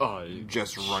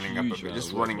just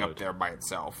running up there by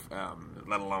itself,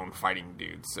 let alone fighting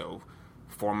dudes. So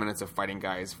 4 minutes of fighting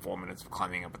guys, 4 minutes of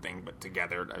climbing up a thing, but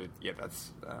together,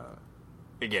 that's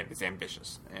again, it's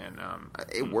ambitious, and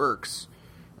it works.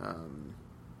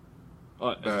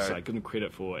 As I say, I give them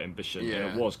credit for ambition,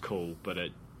 and it was cool, but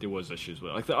there was issues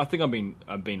with it. I think I'm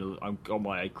got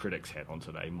my critics hat on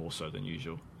today more so than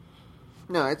usual.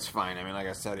 No, it's fine. I mean, like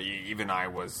I said, even I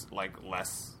was like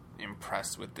less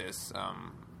impressed with this.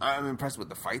 I'm impressed with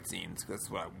the fight scenes. That's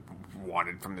what I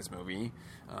wanted from this movie.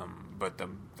 But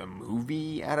the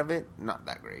movie out of it, not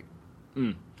that great.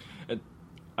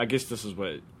 I guess this is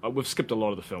where we've skipped a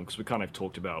lot of the film because we kind of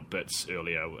talked about bits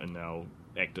earlier in our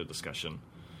actor discussion.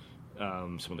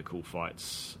 Some of the cool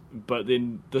fights, but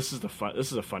then this is a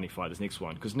funny fight. This next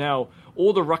one, because now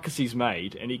all the ruckus he's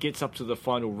made, and he gets up to the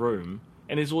final room,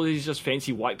 and there's all these just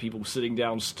fancy white people sitting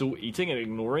down, still eating and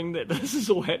ignoring that this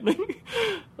is all happening.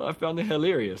 I found it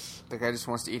hilarious. The guy just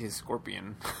wants to eat his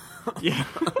scorpion. Yeah,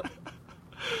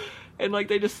 and like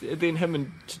then him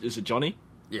and is it Johnny?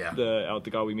 Yeah, the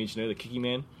guy we mentioned earlier, the Kiki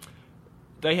Man.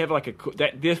 They have like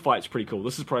their fight's pretty cool.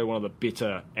 This is probably one of the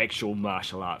better actual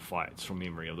martial art fights from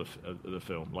memory of the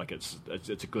film. Like it's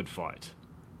a good fight.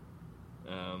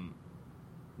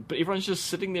 But everyone's just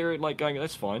sitting there like going,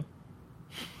 "That's fine."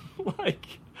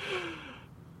 Like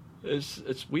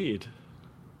it's weird.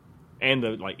 And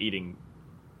they're like eating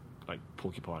like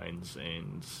porcupines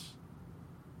and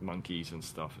monkeys and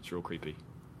stuff. It's real creepy.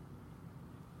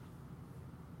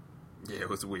 Yeah, it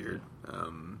was weird.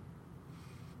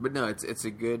 But no, it's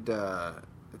a good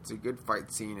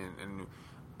fight scene,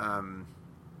 and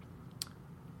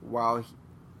while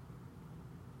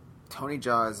Tony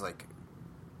Jaa is like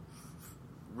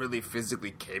really physically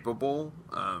capable,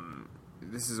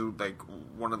 this is like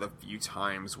one of the few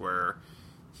times where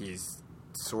he's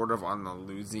sort of on the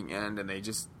losing end, and they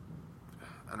just,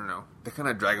 I don't know, they kind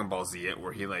of Dragon Ball Z it,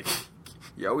 where he like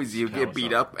you get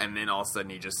beat up, and then all of a sudden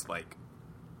he just like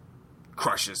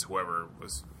crushes whoever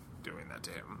was doing that to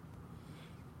him.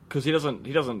 Because he doesn't.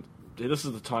 This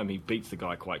is the time he beats the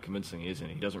guy quite convincingly, isn't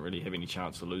he? He doesn't really have any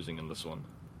chance of losing in this one.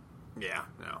 Yeah,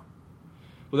 no.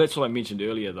 Well, that's what I mentioned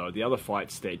earlier, though. The other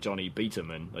fights that Johnny beat him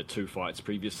in, the 2 fights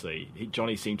previously,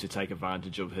 Johnny seemed to take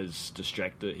advantage of his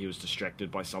distracted. He was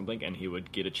distracted by something, and he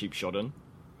would get a cheap shot in.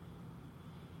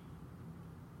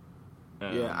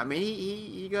 Yeah, I mean,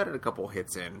 he got a couple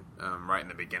hits in right in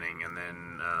the beginning, and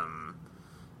then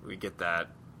we get that.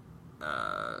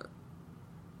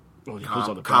 Well, he pulls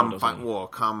out the bell,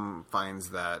 Com finds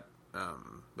that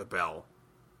the bell.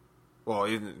 Well,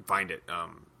 he didn't find it.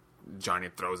 Johnny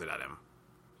throws it at him.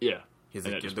 Yeah, he's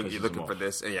like, "You're looking for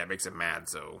this," and yeah, it makes him mad.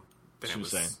 So then it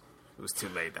was too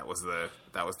late. That was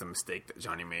the mistake that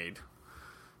Johnny made.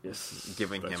 Yes,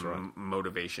 giving him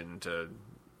motivation to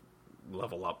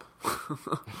level up.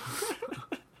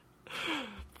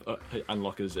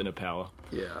 Unlock his inner power.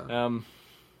 Yeah.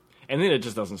 And then it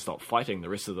just doesn't stop fighting. The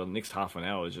rest of the next half an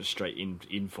hour is just straight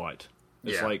in fight.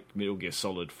 It's like Metal Gear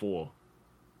Solid 4.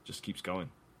 Just keeps going.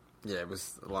 Yeah, it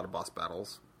was a lot of boss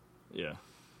battles. Yeah.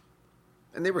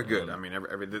 And they were good. I mean,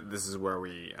 this is where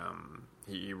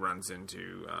he runs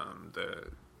into the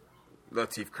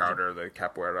Lateef Crowder, the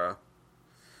Capoeira,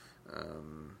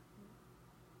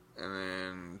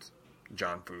 and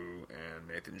John Fu and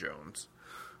Nathan Jones,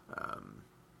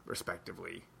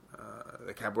 respectively.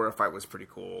 The Capoeira fight was pretty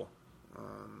cool.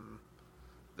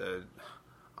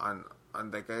 I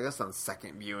guess on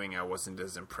second viewing, I wasn't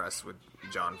as impressed with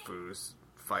John Fu's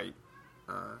fight.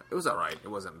 It was alright. It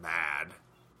wasn't bad.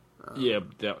 Yeah,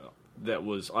 that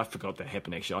was... I forgot that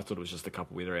happened, actually. I thought it was just the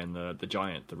capoeira and the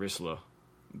giant, the wrestler.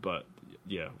 But,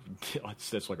 yeah,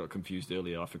 that's why I got confused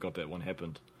earlier. I forgot that one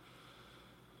happened.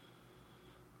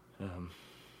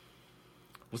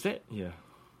 Was that... Yeah.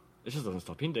 It just doesn't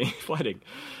stop ending, fighting.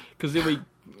 Because then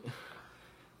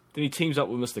he teams up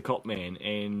with Mr. Copman,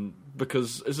 and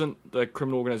because isn't the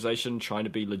criminal organization trying to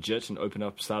be legit and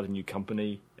start a new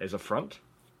company as a front?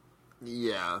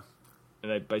 Yeah.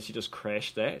 And they basically just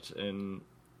crash that and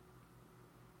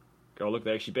go, look,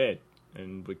 they're actually bad,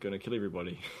 and we're going to kill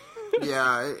everybody.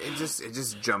 Yeah, it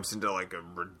just jumps into like a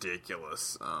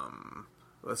ridiculous,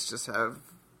 let's just have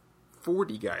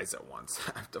 40 guys at once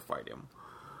have to fight him.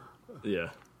 Yeah.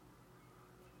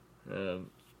 And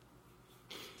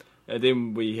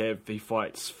then he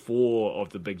fights 4 of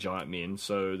the big giant men,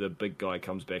 so the big guy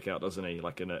comes back out, doesn't he?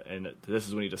 This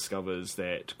is when he discovers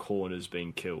that Korn is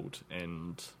being killed,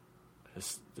 and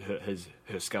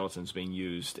her skeleton's being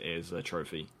used as a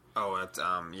trophy. Oh, it's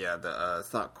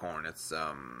it's not Korn, it's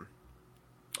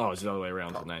Oh, it's the other way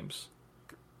around, the names.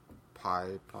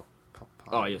 Pie.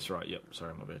 Oh, yes, right, yep,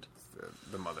 sorry, my bad.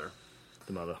 The mother.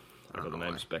 The mother. I got the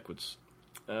names backwards.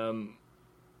 And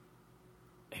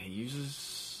he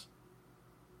uses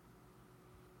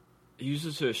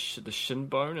the shin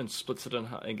bone and splits it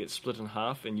and gets split in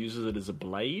half and uses it as a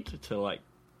blade to like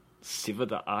sever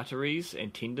the arteries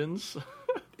and tendons.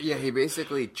 Yeah, he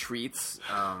basically treats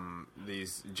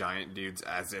these giant dudes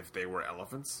as if they were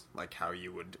elephants, like how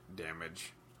you would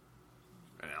damage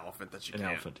an elephant that you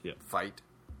can't fight.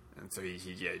 And so he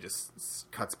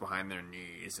just cuts behind their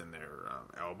knees and their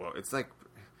elbow. It's like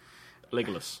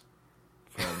Legolas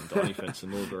from Donnie Fitz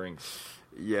and Lord of the Rings.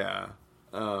 Yeah.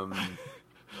 And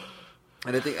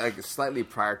I think like slightly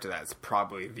prior to that, it's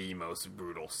probably the most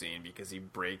brutal scene because he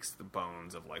breaks the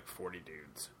bones of like 40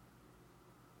 dudes.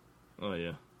 Oh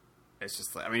yeah. It's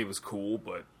just like, I mean, it was cool,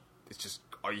 but it's just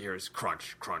all you hear is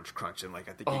crunch, crunch, crunch, and like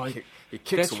I think he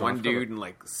kicks one dude and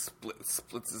like splits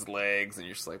his legs, and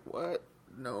you're just like, what?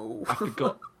 No. I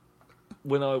forgot.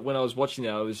 When I was watching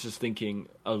that, I was just thinking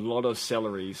a lot of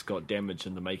celeries got damaged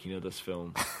in the making of this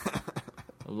film.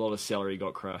 A lot of celery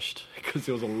got crushed because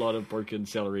there was a lot of broken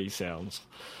celery sounds.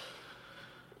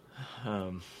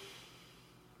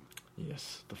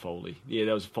 Yes, the Foley.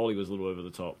 Yeah, Foley was a little over the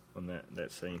top on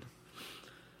that scene.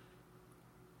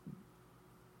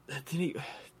 Then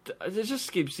it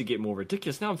just keeps to get more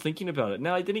ridiculous. Now I'm thinking about it.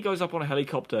 Now then he goes up on a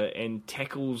helicopter and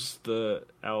tackles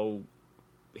our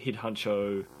head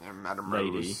honcho Madame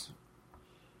lady.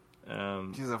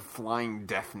 Rose. She's a flying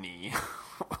death knee.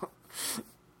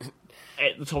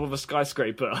 At the top of a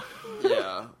skyscraper.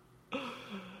 Yeah.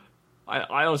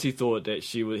 I honestly thought that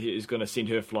he was going to send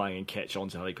her flying and catch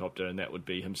onto the helicopter, and that would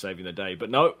be him saving the day. But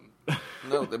no.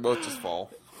 No, they both just fall.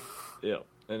 Yeah,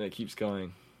 and it keeps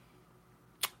going.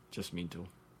 Just mental.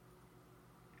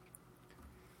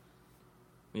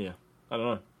 Yeah, I don't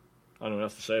know. I don't know what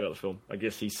else to say about the film. I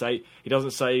guess he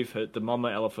doesn't save the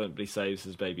mama elephant, but he saves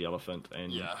his baby elephant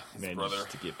and his manages brother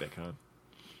to get back home.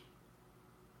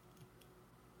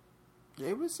 Yeah,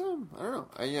 it was I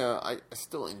don't know. I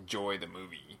still enjoy the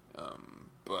movie,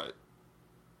 but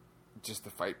just the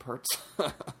fight parts.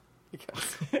 I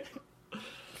guess.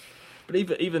 But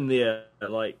even there,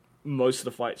 like most of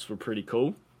the fights were pretty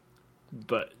cool,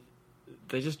 but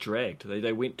they just dragged.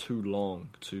 They went too long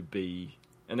to be.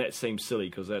 And that seems silly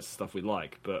because that's stuff we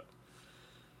like, but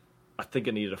I think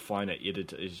it needed a finer edit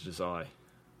to his eye.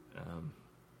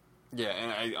 Yeah,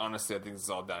 and I think this is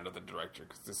all down to the director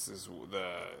because this is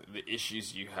the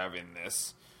issues you have in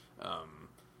this.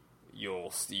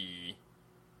 You'll see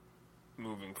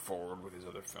moving forward with his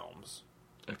other films.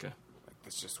 Okay, like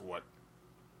that's just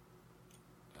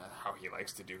how he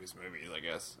likes to do his movies, I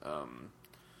guess.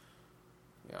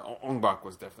 Yeah, Ong Bak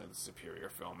was definitely the superior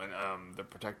film, and The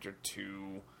Protector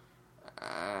 2,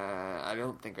 I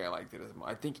don't think I liked it as much.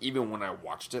 I think even when I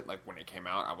watched it, like when it came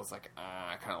out, I was like,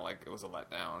 I kind of like it was a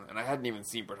letdown, and I hadn't even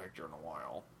seen Protector in a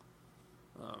while,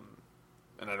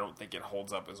 and I don't think it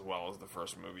holds up as well as the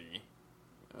first movie.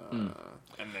 And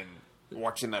then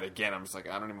watching that again, I'm just like,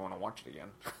 I don't even want to watch it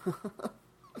again.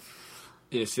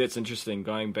 Yeah, see, that's interesting.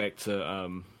 Going back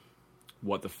to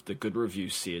what the good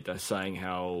reviews said, they're saying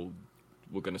how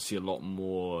we're going to see a lot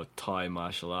more Thai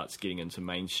martial arts getting into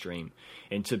mainstream.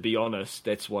 And to be honest,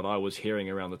 that's what I was hearing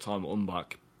around the time of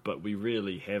Umbak, but we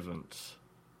really haven't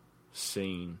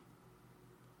seen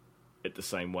it the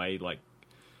same way, like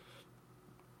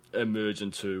emerge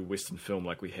into Western film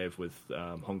like we have with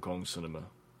Hong Kong cinema.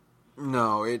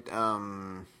 No, it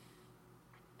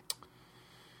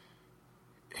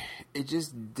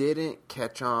just didn't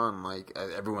catch on like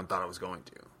everyone thought it was going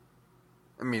to.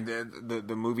 I mean,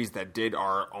 the movies that did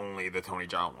are only the Tony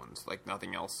Jaa ones. Like,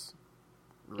 nothing else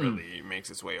really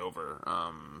makes its way over.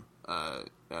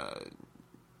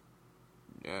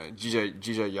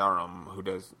 Jija Yaram, who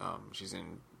does, she's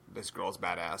in This Girl's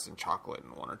Badass and Chocolate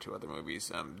and one or two other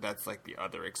movies. That's like the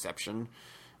other exception.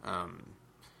 And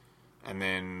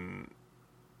then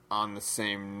on the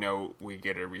same note, we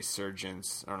get a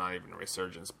resurgence, or not even a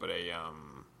resurgence, but a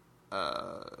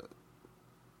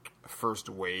first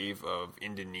wave of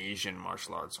Indonesian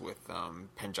martial arts with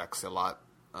Pencak Silat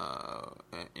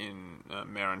in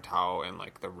Merantau and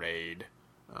like The Raid,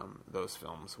 those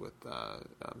films with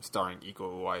starring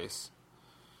Iko Uwais.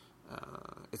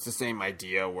 It's the same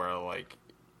idea where like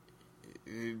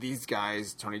these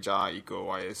guys, Tony Jaa, Iko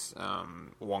Uwais,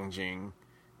 Wong Jing,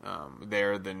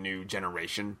 they're the new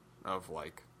generation of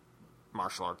like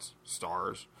martial arts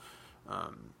stars,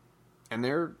 and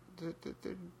they're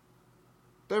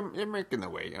making their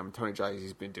way. Tony Jaa,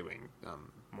 he's been doing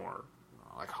more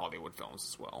like Hollywood films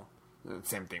as well.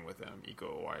 Same thing with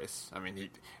Iko Uwais. I mean,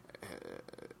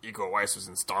 Iko Uwais was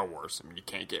in Star Wars. I mean, you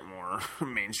can't get more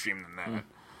mainstream than that.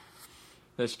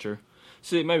 That's true.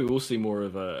 See, maybe we'll see more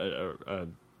of a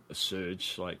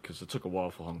surge, like, because it took a while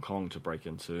for Hong Kong to break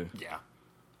into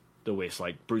the West.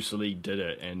 Like, Bruce Lee did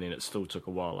it, and then it still took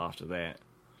a while after that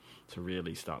to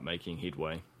really start making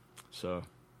headway. So,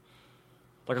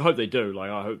 like, I hope they do.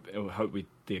 Like, I hope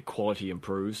their quality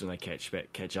improves and they catch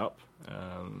up.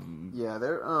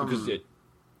 They're because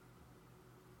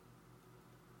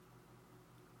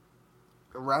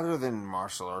rather than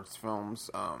martial arts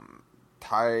films,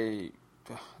 Thai,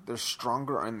 they're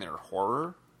stronger in their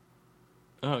horror.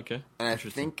 Oh, okay. And I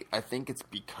think it's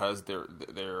because they're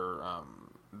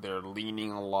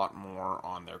leaning a lot more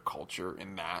on their culture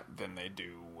in that than they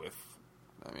do with.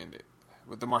 I mean,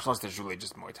 with the martial arts, there's really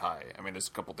just Muay Thai. I mean, there's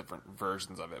a couple different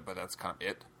versions of it, but that's kind of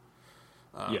it.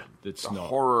 It's the not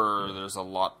horror. Yeah. There's a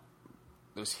lot.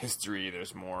 There's history.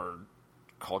 There's more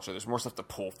culture. There's more stuff to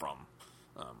pull from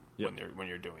when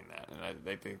you're doing that, and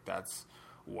I think that's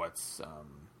what's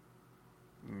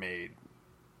made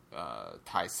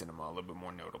Thai cinema a little bit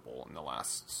more notable in the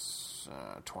last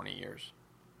 20 years.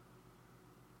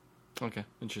 Okay,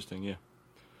 interesting. Yeah,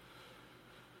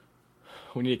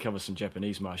 we need to cover some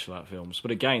Japanese martial art films,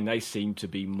 but again, they seem to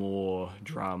be more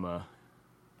drama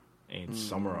and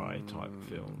samurai type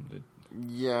film.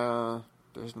 Yeah,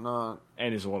 there's not,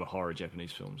 and there's a lot of horror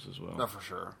Japanese films as well. No, for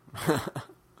sure.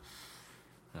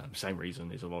 Same reason.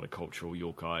 There's a lot of cultural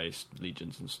yokai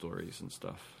legends and stories and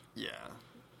stuff. Yeah,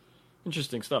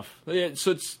 interesting stuff. Yeah,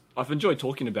 so I've enjoyed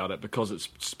talking about it because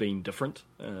it's been different.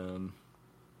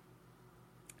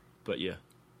 But yeah,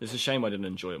 it's a shame I didn't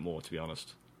enjoy it more, to be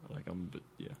honest.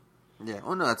 Yeah,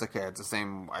 well, no, that's okay. It's the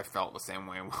same. I felt the same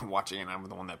way watching it. I'm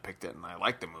the one that picked it, and I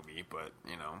liked the movie. But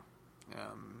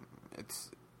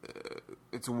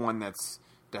it's one that's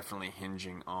definitely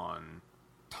hinging on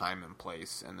time and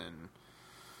place, and then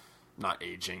not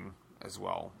aging as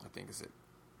well. I think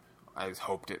I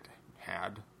hoped it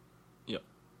had. Yep,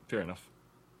 fair enough.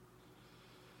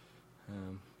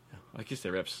 I guess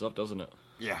that wraps us up, doesn't it?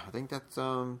 Yeah, I think that's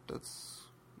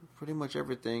pretty much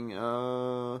everything.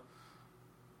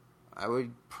 I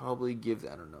would probably give,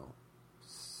 I don't know,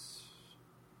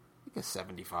 like a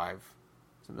 75,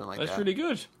 something like that. That's pretty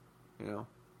good. You know?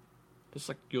 That's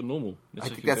like your normal. I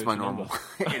think that's my normal.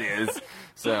 It is.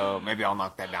 So maybe I'll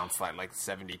knock that down slightly, like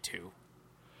 72.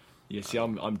 Yeah, see,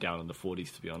 I'm down in the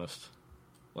 40s, to be honest.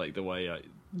 Like, the way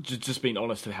just being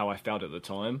honest to how I felt at the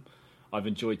time. I've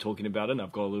enjoyed talking about it, and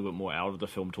I've got a little bit more out of the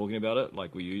film talking about it,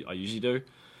 like I usually do.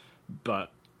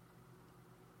 But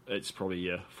it's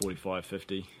probably, 45,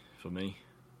 50 for me.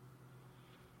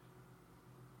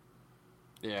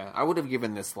 Yeah, I would have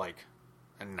given this, like,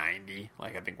 a 90.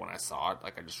 Like, I think when I saw it,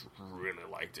 like, I just really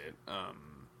liked it.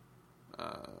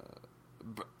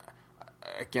 But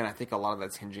again, I think a lot of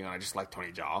that's hinging on I just like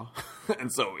Tony Jaa. And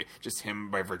so just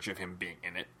him, by virtue of him being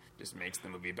in it, just makes the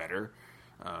movie better.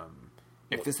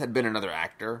 If this had been another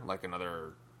actor, like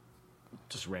another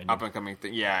just random up and coming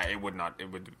thing, yeah, it would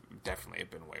definitely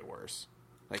have been way worse.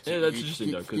 Like, that's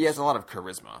interesting though. He has a lot of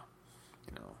charisma,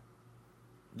 you know.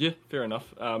 Yeah, fair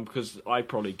enough. Because I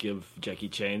probably give Jackie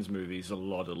Chan's movies a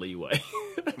lot of leeway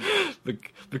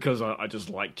because I just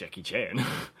like Jackie Chan.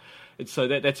 So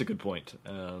that's a good point.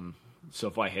 So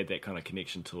if I had that kind of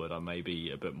connection to it, I may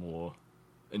be a bit more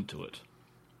into it.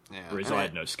 Yeah, Whereas I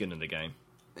had no skin in the game.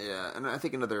 Yeah, and I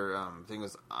think another thing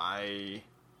was as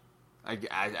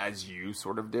you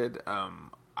sort of did,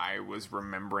 I was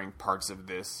remembering parts of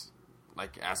this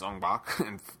like as Ong Bak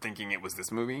and thinking it was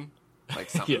this movie, like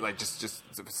something like just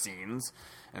scenes,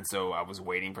 and so I was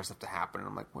waiting for stuff to happen, and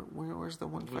I'm like, where's the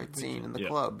one fight scene in the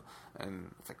club?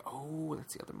 And it's like, oh,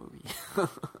 that's the other movie.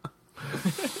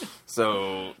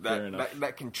 So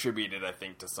that contributed, I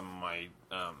think, to some of my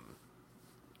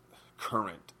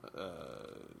current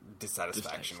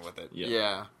dissatisfaction with it.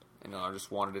 Yeah, I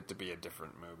just wanted it to be a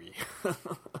different movie.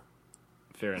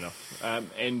 Fair enough.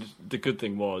 And the good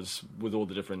thing was, with all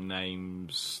the different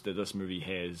names that this movie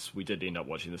has, we did end up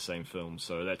watching the same film,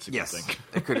 so that's a good thing.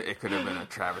 it could have been a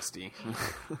travesty.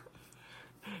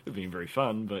 It'd been very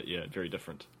fun, but yeah, very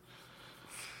different.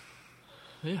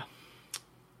 Yeah.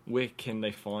 Where can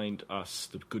they find us,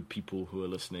 the good people who are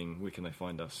listening? Where can they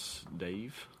find us,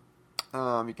 Dave?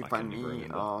 You can find me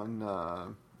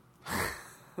on...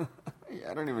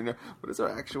 I don't even know. What is our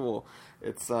actual...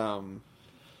 It's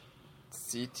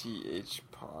CTH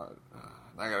Pod.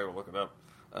 I gotta go look it up.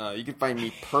 You can find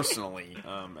me personally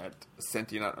at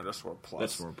Sentient_plus.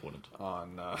 That's more important.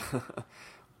 On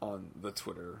the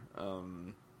Twitter.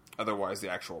 Otherwise, the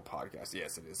actual podcast,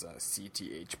 yes, it is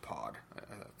CTH Pod. I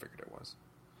figured it was.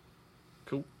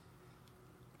 Cool.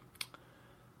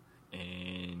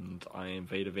 And I am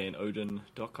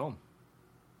VaderVanOden.com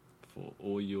for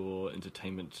all your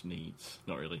entertainment needs.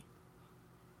 Not really.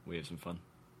 We have some fun.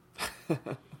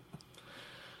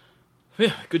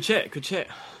 Yeah, good chat.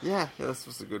 Yeah, this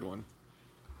was a good one.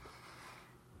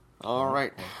 All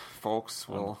right, folks,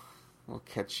 we'll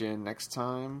catch you next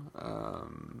time.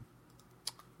 I'm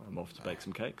off to bake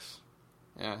some cakes.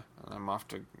 Yeah, I'm off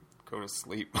to go to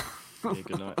sleep. Yeah,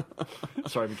 good night.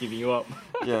 Sorry for keeping you up.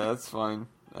 Yeah, that's fine.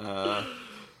 All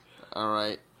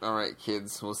right,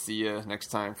 kids. We'll see you next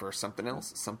time for something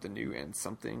else, something new, and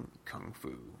something kung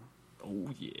fu. Oh,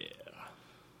 yeah.